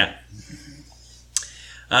good one. Yeah.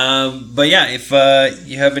 But yeah, if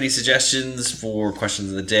you have any suggestions for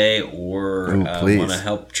questions of the day or want to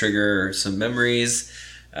help trigger some memories,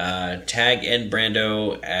 tag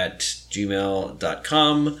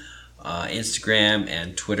nbrando@gmail.com, Instagram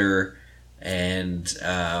and Twitter, and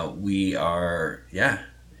we are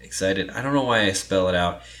excited. I don't know why I spell it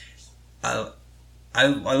out. I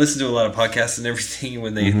listen to a lot of podcasts and everything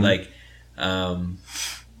when they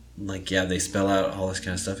they spell out all this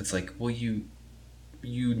kind of stuff. It's like, well, you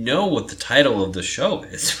know what the title of the show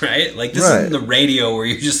is, right? Like, this isn't the radio where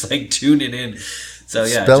you're just tuning in. So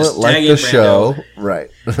yeah, spell it like the show, right?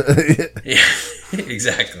 Yeah,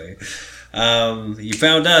 exactly. You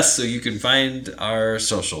found us, so you can find our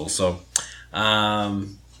socials. So,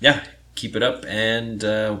 keep it up, and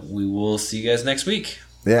we will see you guys next week.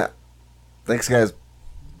 Yeah, thanks, guys.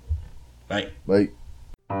 Bye. Bye.